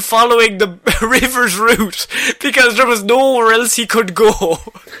upon following the river's route because there was nowhere else he could go.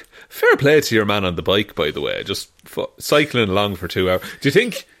 Fair play to your man on the bike, by the way. Just cycling along for 2 hours. Do you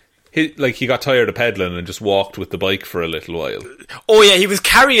think he got tired of pedalling and just walked with the bike for a little while? Oh yeah, he was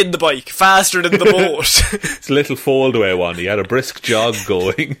carrying the bike faster than the boat. It's a little foldaway one. He had a brisk jog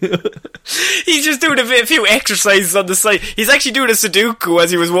going. He's just doing a few exercises on the side. He's actually doing a Sudoku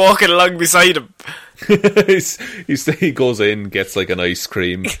as he was walking along beside him. He goes in, gets like an ice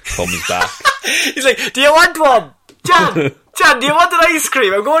cream, comes back. He's like, do you want one? John, do you want an ice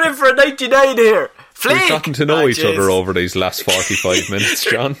cream? I'm going in for a 99 here. Flake. We've gotten to know each other over these last 45 minutes,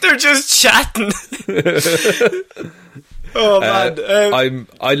 John. They're just chatting. Oh man!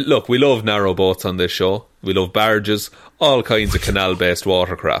 Look, we love narrow boats on this show. We love barges, all kinds of canal-based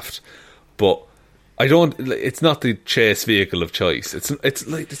watercraft. But I don't. It's not the chase vehicle of choice.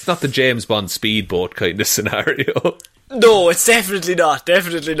 It's not the James Bond speedboat kind of scenario. No, it's definitely not.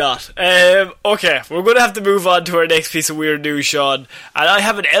 Definitely not. Okay, we're going to have to move on to our next piece of weird news, Sean. And I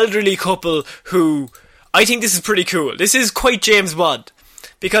have an elderly couple who... I think this is pretty cool. This is quite James Bond.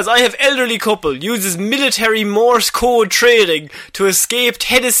 Because I have elderly couple uses military Morse code training to escape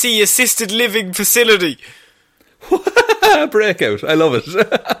Tennessee assisted living facility. Breakout. I love it.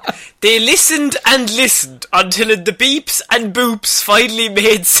 They listened and listened until the beeps and boops finally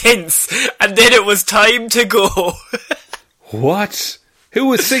made sense. And then it was time to go. What? Who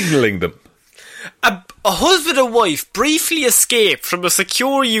was signalling them? A husband and wife briefly escaped from a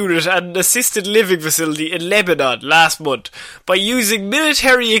secure unit at an assisted living facility in Lebanon last month by using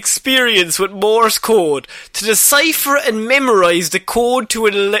military experience with Morse code to decipher and memorise the code to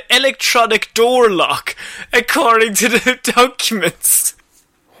an electronic door lock, according to the documents.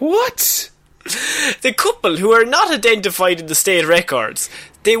 What? The couple, who are not identified in the state records,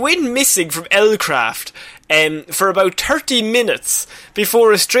 they went missing from Elcraft for about 30 minutes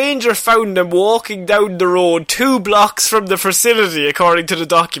before a stranger found them walking down the road 2 blocks from the facility, according to the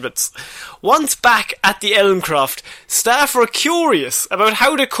documents. Once back at the Elmcroft, staff were curious about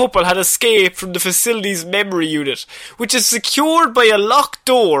how the couple had escaped from the facility's memory unit, which is secured by a locked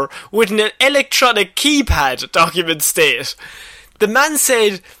door with an electronic keypad, documents state. The man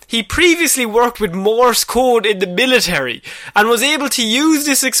said he previously worked with Morse code in the military and was able to use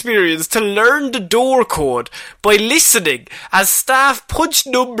this experience to learn the door code by listening as staff punched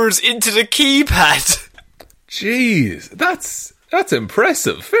numbers into the keypad. Jeez, that's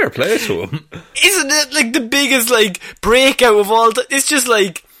impressive. Fair play to him. Isn't it like the biggest breakout of all time? It's just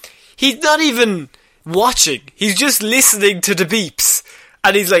like he's not even watching. He's just listening to the beeps.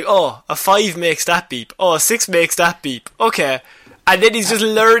 And he's like, oh, a 5 makes that beep. Oh, a 6 makes that beep. Okay. And then he's just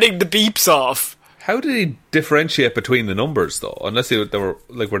learning the beeps off. How did he differentiate between the numbers, though? Unless they were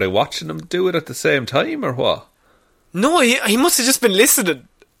they watching him do it at the same time, or what? No, he must have just been listening.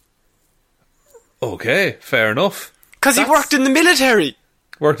 Okay, fair enough. Because he worked in the military.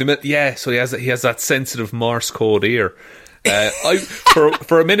 Worked him in. Yeah, so he has that sensitive Morse code ear.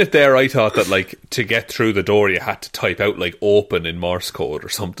 For a minute there, I thought that like to get through the door, you had to type out like "open" in Morse code or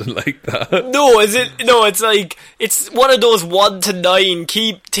something like that. No, is it? No, it's like it's one of those 1 to 9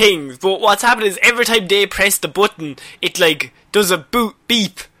 key things. But what's happened is every time they press the button, it like does a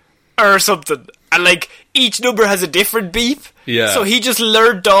beep or something, and like each number has a different beep. Yeah. So he just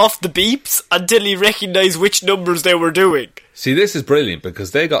learned off the beeps until he recognised which numbers they were doing. See, this is brilliant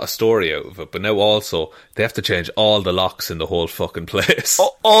because they got a story out of it, but now also they have to change all the locks in the whole fucking place.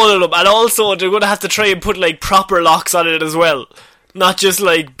 All of them, and also they're going to have to try and put like proper locks on it as well. Not just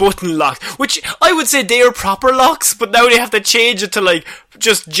like button locks, which I would say they are proper locks, but now they have to change it to like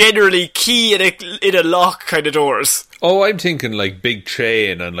just generally key in a lock kind of doors. Oh, I'm thinking like big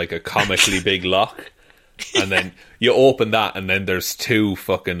chain and like a comically big lock. And then you open that and then there's 2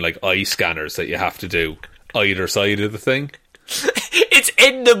 fucking like eye scanners that you have to do either side of the thing. It's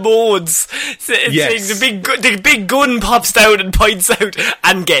in the modes. Yes. The big gun pops down and points out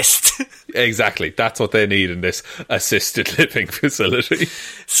and guessed. Exactly. That's what they need in this assisted living facility.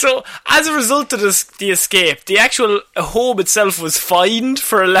 So, as a result of the escape, the actual home itself was fined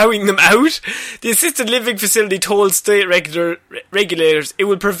for allowing them out. The assisted living facility told state regulators it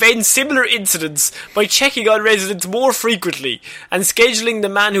would prevent similar incidents by checking on residents more frequently and scheduling the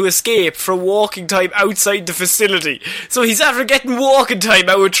man who escaped for walking time outside the facility. So he's after getting walking time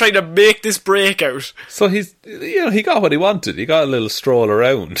out trying to make this breakout. So he got what he wanted. He got a little stroll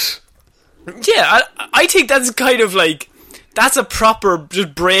around. Yeah, I think that's kind of like, that's a proper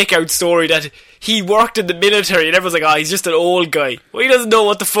just breakout story that he worked in the military and everyone's like, oh, he's just an old guy. Well, he doesn't know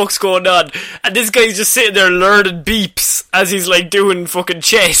what the fuck's going on. And this guy's just sitting there learning beeps as he's like doing fucking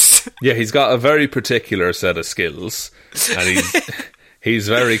chess. Yeah, he's got a very particular set of skills and he's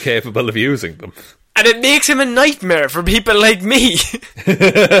very capable of using them. And it makes him a nightmare for people like me.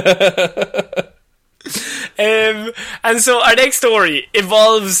 And so our next story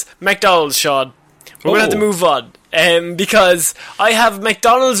involves McDonald's, Sean. We're going to have to move on. Because I have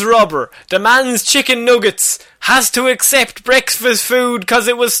McDonald's robber demands chicken nuggets, has to accept breakfast food because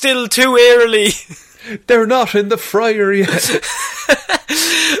it was still too early. They're not in the fryer yet.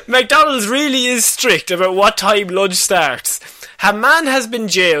 McDonald's really is strict about what time lunch starts. A man has been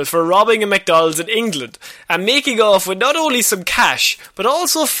jailed for robbing a McDonald's in England and making off with not only some cash, but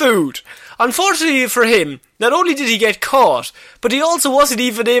also food. Unfortunately for him, not only did he get caught, but he also wasn't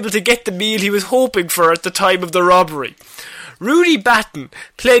even able to get the meal he was hoping for at the time of the robbery. Rudy Batten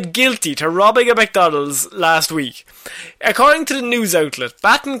pled guilty to robbing a McDonald's last week. According to the news outlet,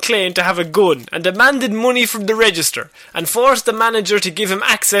 Batten claimed to have a gun and demanded money from the register and forced the manager to give him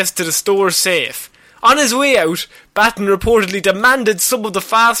access to the store's safe. On his way out, Batten reportedly demanded some of the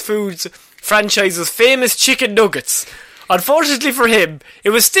fast foods franchise's famous chicken nuggets. Unfortunately for him, it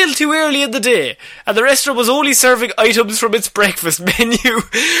was still too early in the day, and the restaurant was only serving items from its breakfast menu.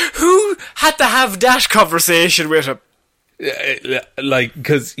 Who had to have that conversation with him? Like,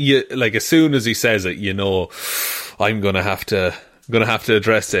 because as soon as he says it, you know, I'm gonna have to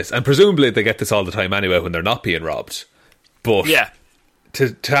address this, and presumably they get this all the time anyway when they're not being robbed. But yeah,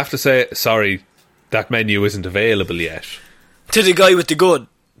 to have to say sorry, that menu isn't available yet. To the guy with the gun.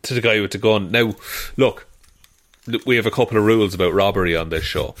 To the guy with the gun. Now, look, we have a couple of rules about robbery on this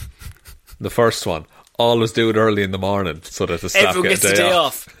show. The first one, always do it early in the morning so that the staff Everyone get gets the day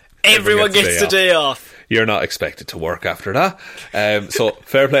off. Everyone gets the day off. You're not expected to work after that. So,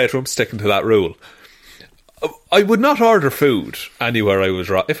 fair play to him, sticking to that rule. I would not order food anywhere I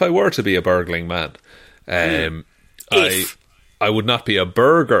was if I were to be a burgling man. I would not be a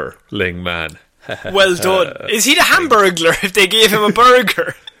burgerling man. Well done. Is he the Hamburglar if they gave him a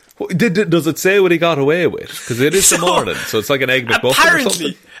burger? Does it say what he got away with? Because it is the morning, so it's like an egg McMuffin or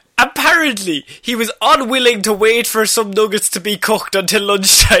something. Apparently, he was unwilling to wait for some nuggets to be cooked until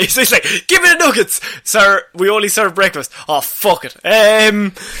lunchtime. So he's like, give me the nuggets! Sir, we only serve breakfast. Oh, fuck it.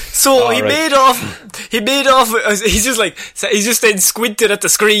 So he made off, he's just then squinted at the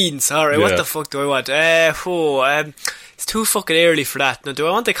screens. Alright, what the fuck do I want? It's too fucking early for that. Now, do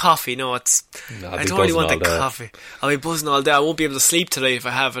I want the coffee? No, I don't really want the coffee. I'll be buzzing all day. I won't be able to sleep tonight if I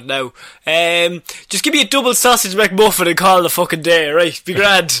have it now. Just give me a double sausage McMuffin and call it a fucking day, right? Be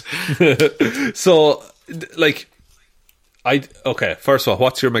grand. So, first of all,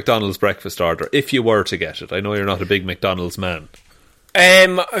 what's your McDonald's breakfast order, if you were to get it? I know you're not a big McDonald's man.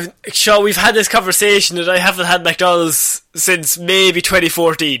 Sure, we've had this conversation that I haven't had McDonald's since maybe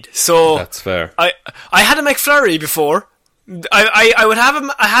 2014. So that's fair. I had a McFlurry before. I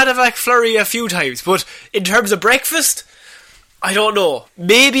had a McFlurry a few times, but in terms of breakfast, I don't know.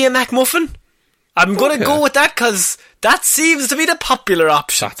 Maybe a McMuffin. I'm gonna go with that because That seems to be the popular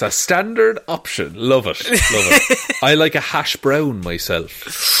option. That's a standard option. Love it. Love it. I like a hash brown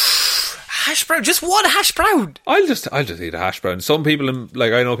myself. Hash brown? Just one hash brown? I'll just eat a hash brown. Some people,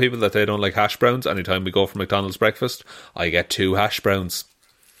 I know people that they don't like hash browns. Anytime we go for McDonald's breakfast, I get 2 hash browns.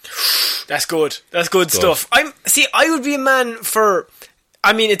 That's good. That's good stuff. I would be a man for...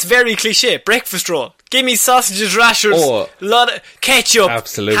 I mean, it's very cliche. Breakfast roll. Give me sausages, rashers, a lot of ketchup,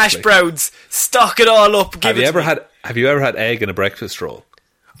 absolutely. Hash browns. Stock it all up. Have you ever had egg in a breakfast roll?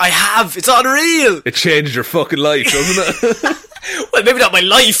 I have. It's unreal. It changed your fucking life, doesn't it? Well, maybe not my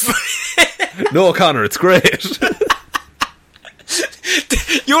life. No, Connor, it's great.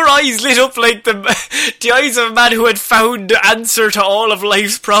 Your eyes lit up like the eyes of a man who had found the answer to all of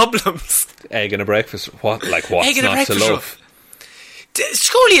life's problems. Egg in a breakfast. What's not to love?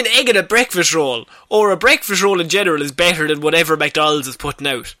 Surely an egg in a breakfast roll, or a breakfast roll in general, is better than whatever McDonald's is putting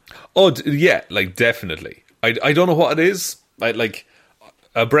out. Oh, yeah, definitely. I don't know what it is. Like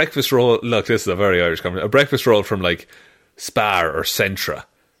a breakfast roll. Look, this is a very Irish comment. A breakfast roll from Spar or Centra,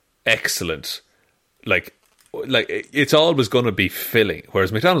 excellent. Like it's always going to be filling.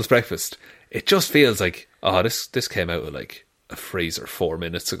 Whereas McDonald's breakfast, it just feels like, this came out of a freezer 4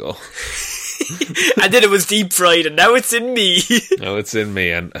 minutes ago. And then it was deep fried, and now it's in me. Now it's in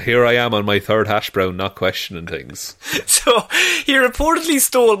me, and here I am on my 3rd hash brown, not questioning things. So, he reportedly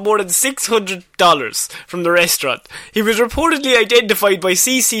stole more than $600 from the restaurant. He was reportedly identified by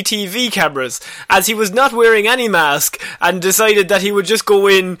CCTV cameras as he was not wearing any mask, and decided that he would just go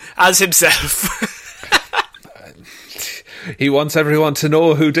in as himself. He wants everyone to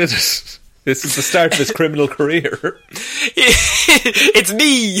know who did it. This is the start of his criminal career. It's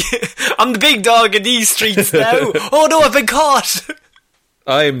me. I'm the big dog in these streets now. Oh no, I've been caught.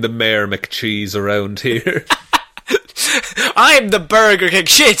 I'm the Mayor McCheese around here. I'm the Burger King.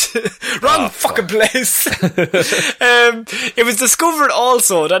 Shit. Wrong fucking place. It was discovered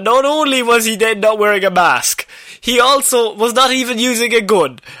also that not only was he then not wearing a mask, he also was not even using a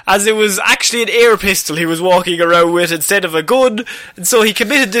gun, as it was actually an air pistol he was walking around with instead of a gun, and so he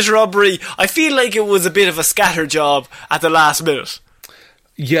committed this robbery. I feel like it was a bit of a scatter job at the last minute.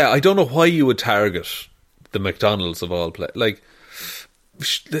 Yeah, I don't know why you would target the McDonald's of all places.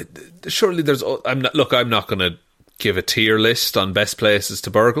 Surely there's... I'm not going to give a tier list on best places to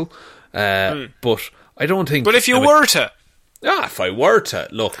burgle, but I don't think... But if you were to... if I were to,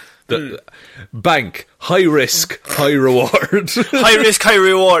 look... Bank, high risk, high reward. High risk, high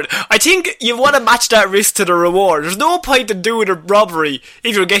reward. I think you want to match that risk to the reward. There's no point in doing a robbery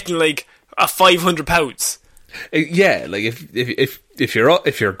if you're getting a £500. Yeah,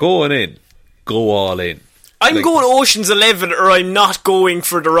 if you're going in, go all in. I'm going Ocean's 11, or I'm not going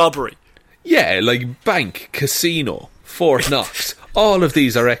for the robbery. Yeah, bank, casino, Fort Knox. All of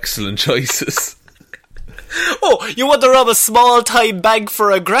these are excellent choices. Oh, you want to rob a small-time bank for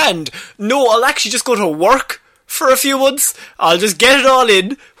 $1,000? No, I'll actually just go to work for a few months. I'll just get it all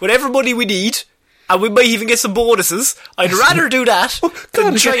in, whatever money we need, and we might even get some bonuses. I'd rather do that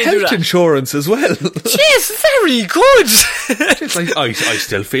than try and do that. Health insurance as well. Jeez, very good. It's I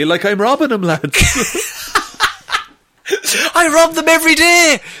still feel like I'm robbing them, lads. I rob them every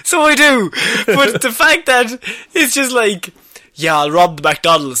day, so I do. But the fact that it's just yeah, I'll rob the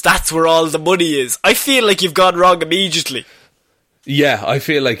McDonald's, that's where all the money is. I feel like you've gone wrong immediately. Yeah, I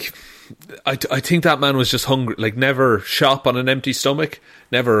feel like... I think that man was just hungry. Never shop on an empty stomach.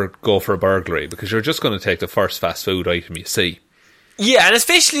 Never go for a burglary, because you're just going to take the first fast food item you see. Yeah, and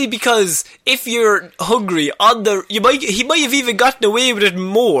especially because if you're hungry, he might have even gotten away with it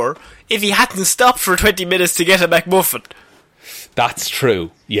more if he hadn't stopped for 20 minutes to get a McMuffin. That's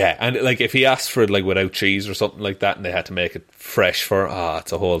true, yeah. And if he asked for it without cheese or something like that, and they had to make it fresh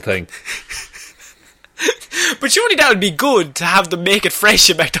it's a whole thing. But surely that would be good to have them make it fresh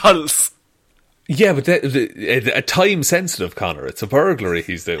at McDonald's. Yeah, but a time sensitive, Connor. It's a burglary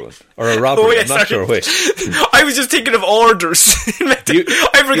he's doing, or a robbery. I'm not sure which. I was just thinking of orders.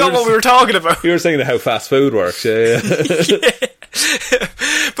 I forgot what we were talking about. You were saying how fast food works. Yeah. Yeah.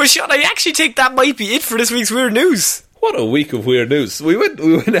 But Sean, I actually think that might be it for this week's Weird News. What a week of weird news. We went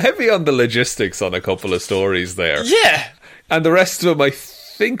heavy on the logistics on a couple of stories there. Yeah. And the rest of them, I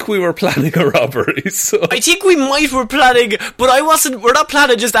think we were planning a robbery. So. I think we were planning, but we're not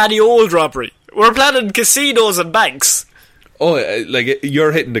planning just any old robbery. We're planning casinos and banks. Oh,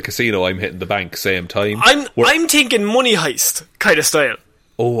 you're hitting the casino, I'm hitting the bank same time. I'm thinking Money Heist kind of style.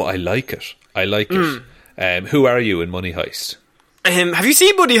 Oh, I like it. Who are you in Money Heist? Have you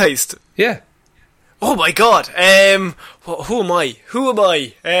seen Money Heist? Yeah. Oh my god. Who am I?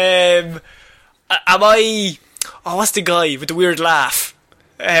 Am I... Oh, what's the guy with the weird laugh?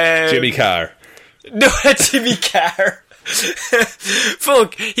 Jimmy Carr. No, that's Jimmy Carr.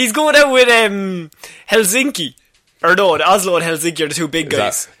 Fuck, he's going out with Helsinki. Or no, Oslo and Helsinki are the two big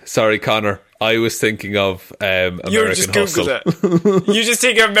guys. Sorry, Connor. I was thinking of American Hustle. You just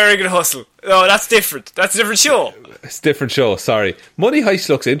think of American Hustle. No, that's different. That's a different show. It's a different show, sorry. Money Heist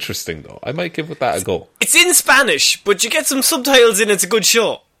looks interesting, though. I might give that a go. It's in Spanish, but you get some subtitles in. It's a good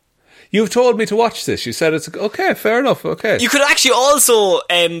show. You've told me to watch this. You said it's... Okay, fair enough, okay. You could actually also...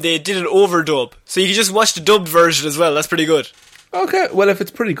 they did an overdub. So you could just watch the dubbed version as well. That's pretty good. Okay, well, if it's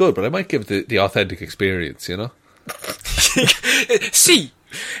pretty good, but I might give the authentic experience, you know? See.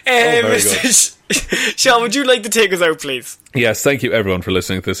 Very good. Sean, would you like to take us out, please? Yes, thank you everyone for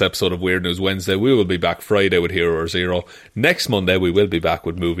listening to this episode of Weird News Wednesday. We will be back Friday with Hero or Zero. Next Monday we will be back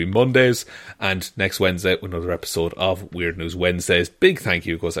with Movie Mondays, and next Wednesday with another episode of Weird News Wednesdays. Big thank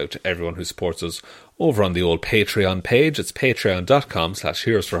you goes out to everyone who supports us over on the old Patreon page. It's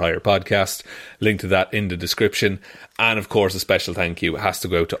patreon.com/Heroes for Hire podcast. Link to that in the description. And of course, a special thank you has to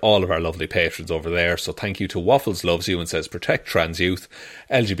go out to all of our lovely patrons over there. So thank you to Waffles Loves You and says protect trans youth,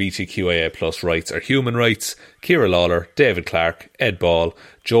 LGBTQIA plus rights are human rights, Ciara Lawler, David Clark, Ed Ball,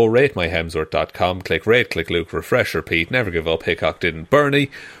 Joe, RateMyHemsworth.com, click rate, click Luke, refresh, repeat, never give up, Hickok didn't, Bernie,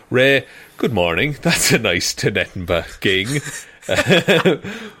 Ray, good morning, that's a nice Tinettenbach ging.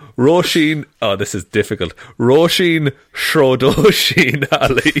 Roisin, oh this is difficult, Roisin Shrodoshin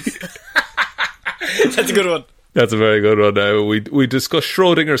Ali. That's a good one. That's a very good one. We discussed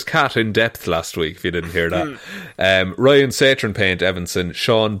Schrodinger's cat in depth last week, if you didn't hear that. Ryan Satron Paint Evanson,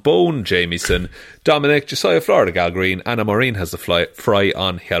 Sean Bone Jamieson, Dominic, Josiah Florida Gal Green, Anna Maureen has the fry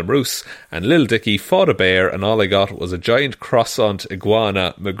on Helmroos, and Lil Dicky fought a bear, and all I got was a giant croissant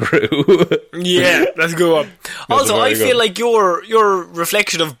iguana McGrew. Yeah, that's a good one. Also, I feel like your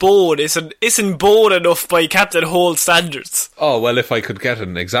reflection of Bone isn't Bone enough by Captain Holt standards. Oh, well, if I could get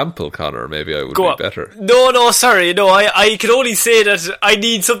an example, Connor, maybe I would be better. No, sorry, no, I can only say that I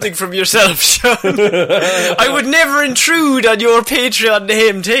need something from yourself, Sean. I would never intrude on your Patreon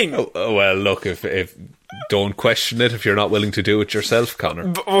name thing. Oh, well, look, if don't question it if you're not willing to do it yourself,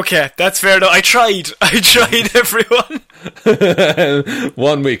 Connor. Okay, that's fair enough. I tried, everyone.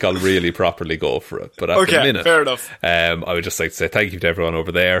 1 week I'll really properly go for it, but at the minute, fair enough. I would just like to say thank you to everyone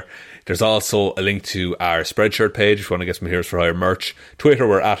over there. There's also a link to our Spreadshirt page if you want to get some Heroes for Hire merch. Twitter,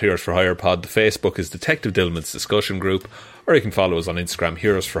 we're at Heroes for Hire Pod. The Facebook is Detective Dillman's discussion group, or you can follow us on Instagram,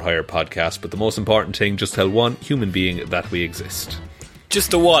 Heroes for Hire Podcast. But the most important thing, just tell one human being that we exist.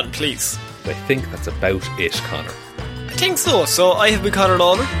 Just the one, please. I think that's about it, Connor. I think so. So I have been Connor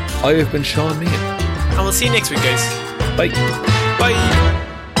Lawler. I have been Sean Meehan. And we'll see you next week, guys. Bye. Bye.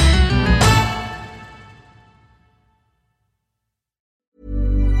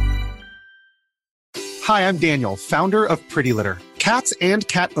 Hi, I'm Daniel, founder of Pretty Litter. Cats and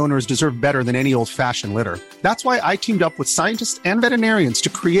cat owners deserve better than any old-fashioned litter. That's why I teamed up with scientists and veterinarians to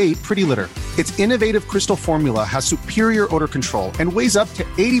create Pretty Litter. Its innovative crystal formula has superior odor control and weighs up to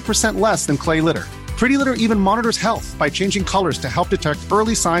 80% less than clay litter. Pretty Litter even monitors health by changing colors to help detect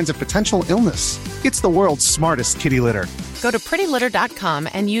early signs of potential illness. It's the world's smartest kitty litter. Go to prettylitter.com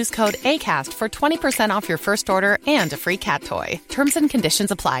and use code ACAST for 20% off your first order and a free cat toy. Terms and conditions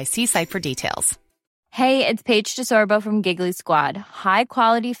apply. See site for details. Hey, it's Paige DeSorbo from Giggly Squad. High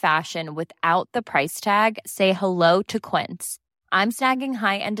quality fashion without the price tag. Say hello to Quince. I'm snagging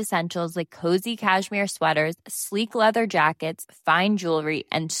high-end essentials like cozy cashmere sweaters, sleek leather jackets, fine jewelry,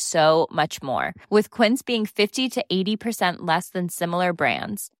 and so much more. With Quince being 50 to 80% less than similar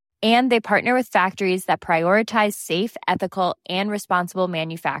brands. And they partner with factories that prioritize safe, ethical, and responsible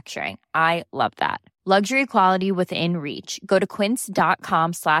manufacturing. I love that. Luxury quality within reach. Go to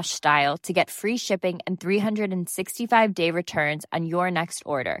quince.com/style to get free shipping and 365-day returns on your next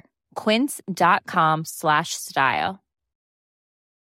order. Quince.com/style.